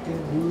feedback. You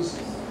can use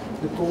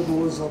the code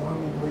words of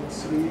Hamming weight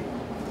 3.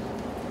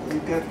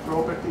 You get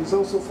properties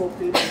also for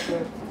people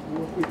that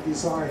work with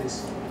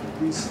designs.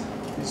 This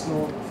is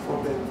known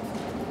for them.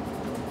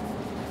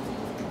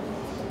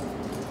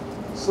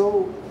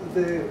 So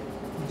the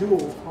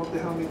dual of the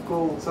Hamming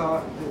codes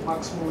are the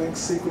maximum length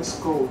sequence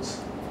codes.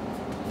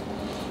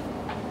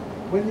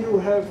 When you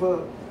have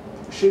a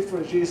shift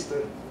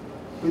register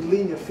with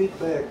linear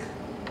feedback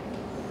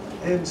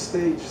m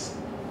stages,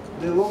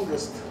 the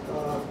longest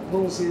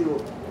non-zero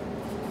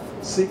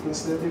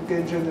sequence that you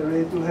can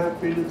generate will have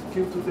period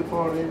q to the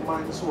power n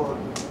minus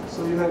 1.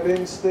 So you have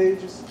n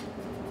stages.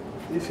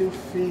 If you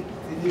feed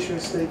initial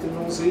state to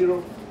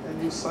non-zero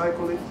and you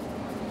cycle it,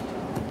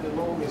 the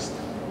longest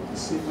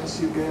sequence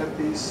you get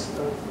is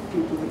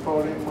q to the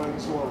power n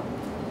minus 1.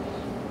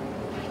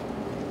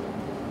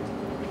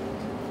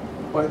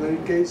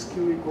 Binary case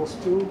q equals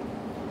 2,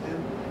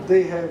 and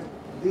they have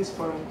these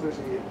parameters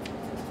here.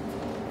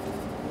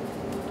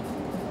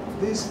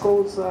 These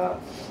codes are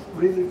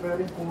really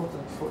very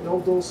important,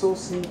 although so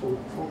simple,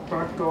 for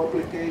practical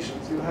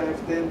applications. You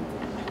have them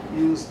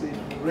used in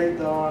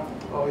radar,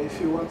 or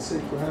if you want, say,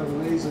 to have a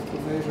laser to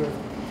measure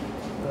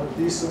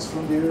distance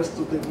from the Earth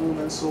to the Moon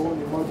and so on.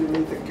 You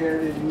modulate a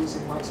carrier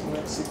using maximum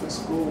length sequence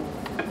code.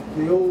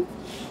 The old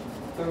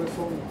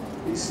telephone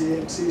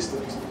PCM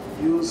systems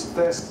use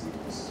test with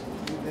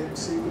M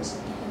sequence.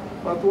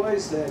 But why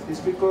is that? It's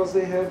because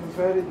they have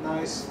very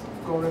nice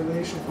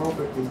correlation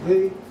properties.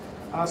 They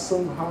are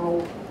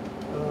somehow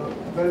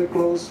very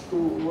close to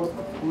what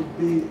would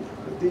be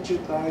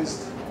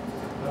digitized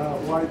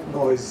white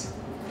noise.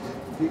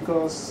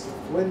 Because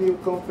when you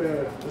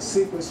compare the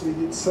sequence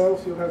with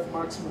itself, you have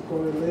maximum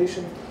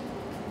correlation.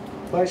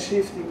 By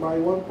shifting by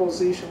one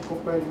position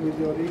compared with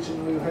the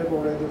original, you have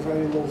already a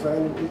very low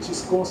value, which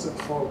is constant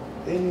for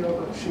any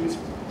other shift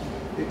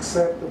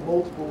except the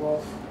multiple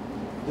of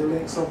the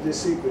length of the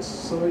sequence.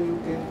 So you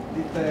can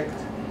detect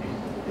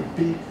a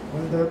peak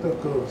when that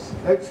occurs.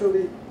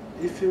 Actually,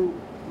 if you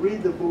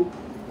read the book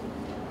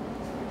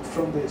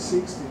from the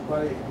 60s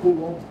by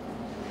Golay,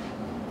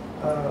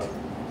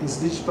 his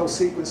digital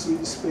sequence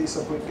with space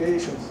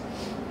applications,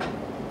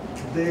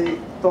 they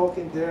talk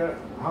in there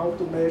how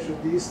to measure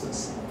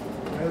distance.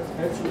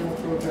 Actually,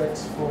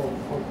 projects for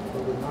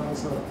the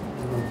NASA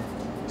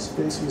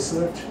space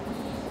research.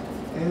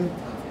 And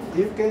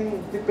you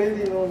can,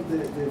 depending on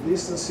the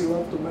distance you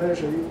want to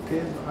measure, you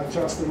can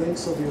adjust the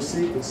length of your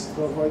sequence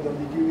to avoid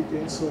ambiguity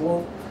and so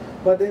on.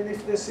 But then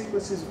if the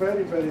sequence is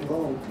very, very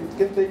long, it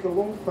can take a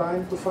long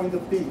time to find a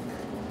peak.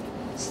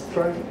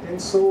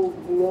 And so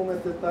Golay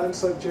at the time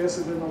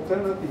suggested an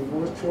alternative,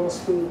 which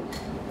was to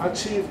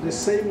achieve the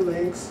same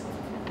length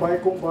by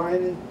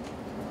combining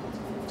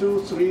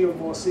 2, 3 or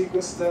more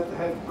sequences that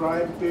had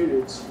prime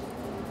periods.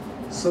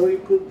 So you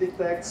could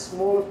detect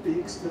smaller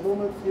peaks. The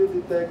moment you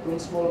detect one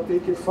smaller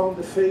peak, you found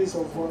the phase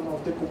of one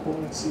of the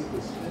component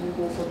sequence. Then you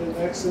go for the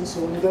next, and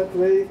so in that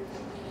way,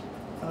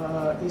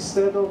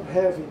 instead of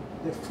having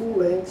the full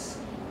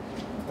length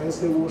as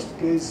the worst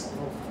case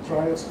of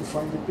trials to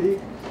find the peak,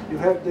 you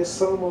have the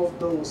sum of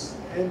those,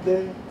 and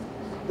then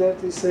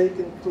that is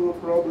taken to a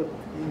problem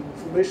in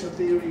information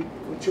theory,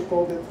 which you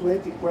call the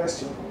 20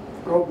 question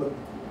problem,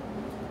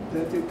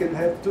 that you can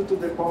have 2 to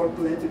the power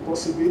 20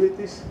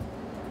 possibilities,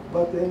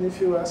 but then if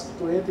you ask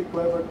 20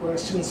 clever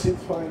questions, you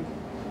find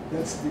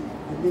that's the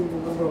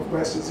minimum number of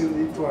questions you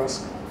need to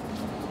ask.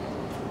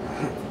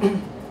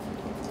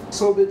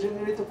 So the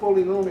generator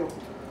polynomial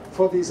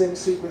for this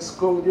M-sequence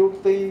code you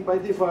obtain by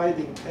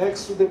dividing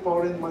x to the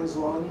power n minus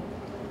 1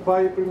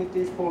 by a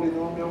primitive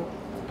polynomial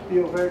p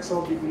of x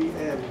of degree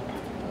m.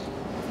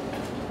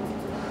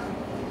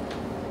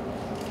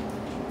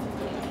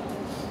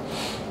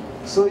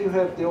 So you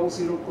have the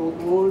all-zero code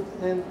word,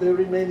 and the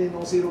remaining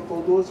non-zero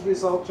code words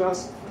result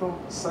just from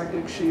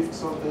cyclic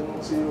shifts of the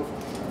non-zero,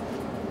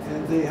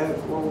 and they have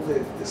all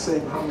the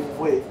same Hamming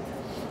weight.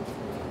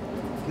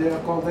 They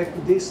are called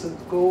equidistant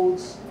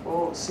codes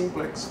or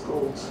simplex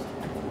codes.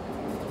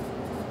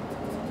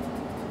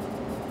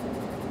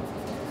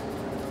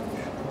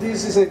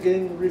 This is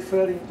again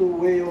referring to a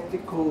way of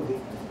decoding.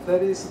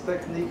 There is a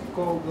technique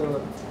called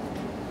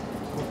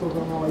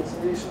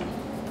orthogonalization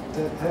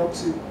that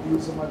helps you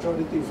use a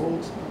majority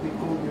vote to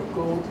decode your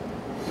code,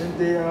 and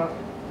they are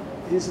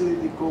easily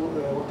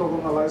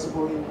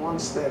orthogonalizable in one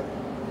step.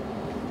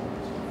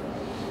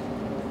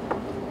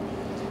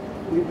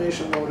 We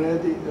mentioned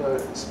already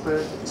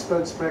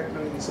spread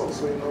spectrum is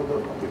also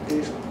another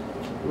application,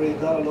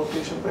 radar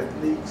location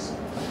techniques.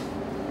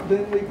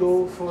 Then we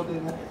go for the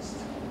next,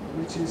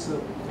 which is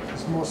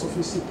more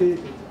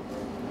sophisticated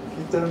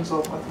in terms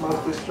of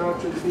mathematical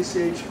structure, the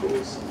BCH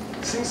codes.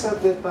 Since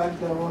at that time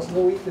there was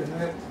no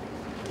internet,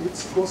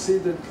 it's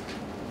considered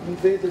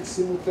invented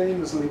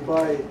simultaneously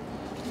by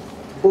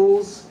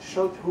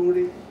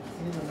Bose-Chaudhuri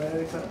in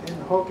America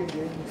and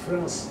Hocquenghem in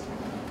France.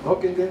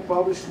 Hocquenghem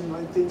published in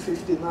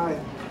 1959,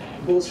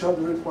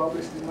 Bose-Chaudhuri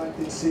published in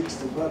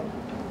 1960, but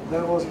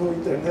there was no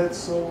internet,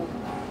 so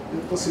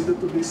they're considered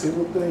to be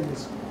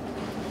simultaneous.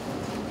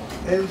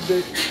 And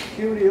the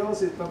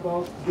curiosity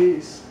about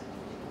this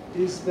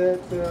is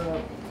that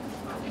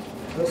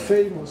the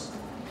famous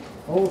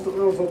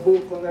author of a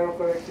book on error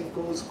correcting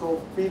codes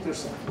called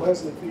Peterson,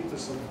 Wesley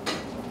Peterson,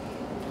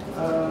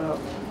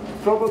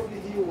 probably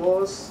he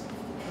was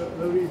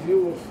a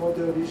reviewer for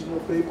the original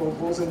paper of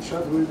Bose and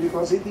Chaudhuri,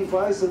 because he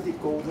devised a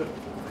decoder,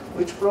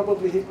 which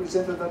probably he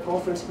presented at a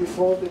conference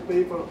before the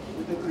paper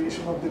with the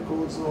creation of the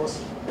codes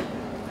was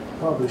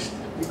published.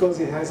 Because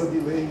it has a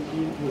delay,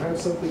 you have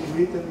something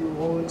written, you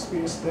won't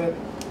experience that,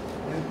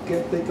 and it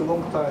can take a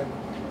long time.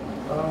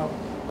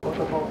 What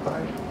about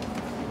time?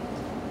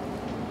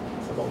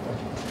 It's about time.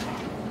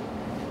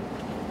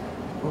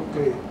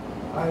 Okay.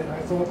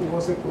 I thought it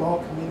was a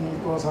clock, meaning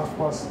it was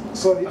 12:30.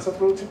 Sorry, it's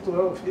approaching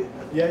 12 here.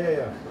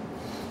 Yeah.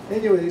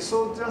 Anyway,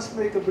 so just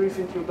make a brief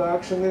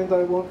introduction, and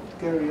I won't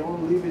carry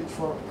on, leave it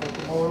for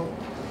tomorrow.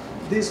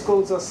 These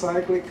codes are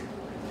cyclic,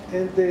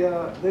 and they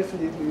are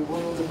definitely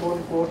one of the more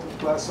important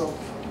class of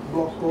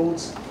block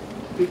codes,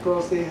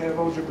 because they have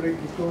algebraic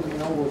decoding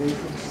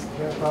algorithms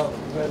that are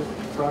very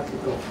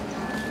practical.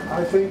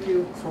 I thank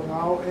you for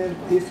now, and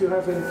if you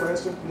have any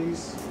question,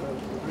 please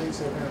raise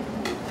your hand.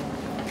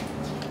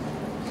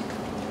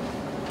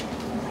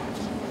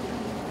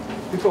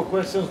 People,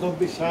 questions, don't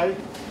be shy.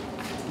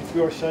 If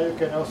you are shy, you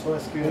can also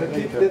ask you later.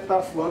 Keep the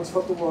tough ones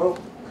for tomorrow.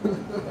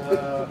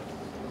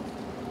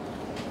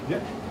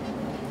 Yeah.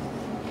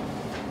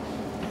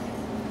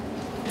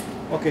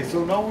 Okay,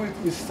 so now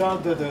we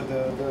start the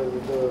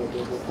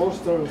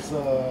posters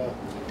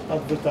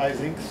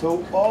advertising.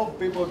 So all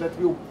people that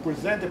will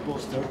present the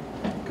poster,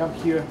 come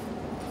here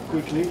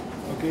quickly.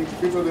 Okay,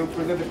 people that will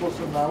present the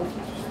poster now.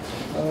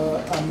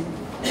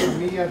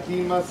 Mia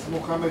Dimas,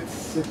 Mohamed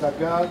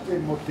Setagat,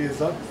 and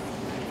Morteza.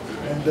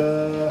 And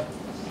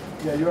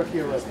yeah, you are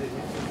here, right?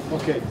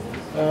 Okay.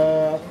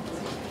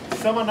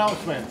 Some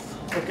announcements.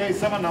 Okay,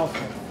 some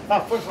announcements.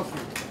 First of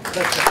all,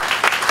 that's it.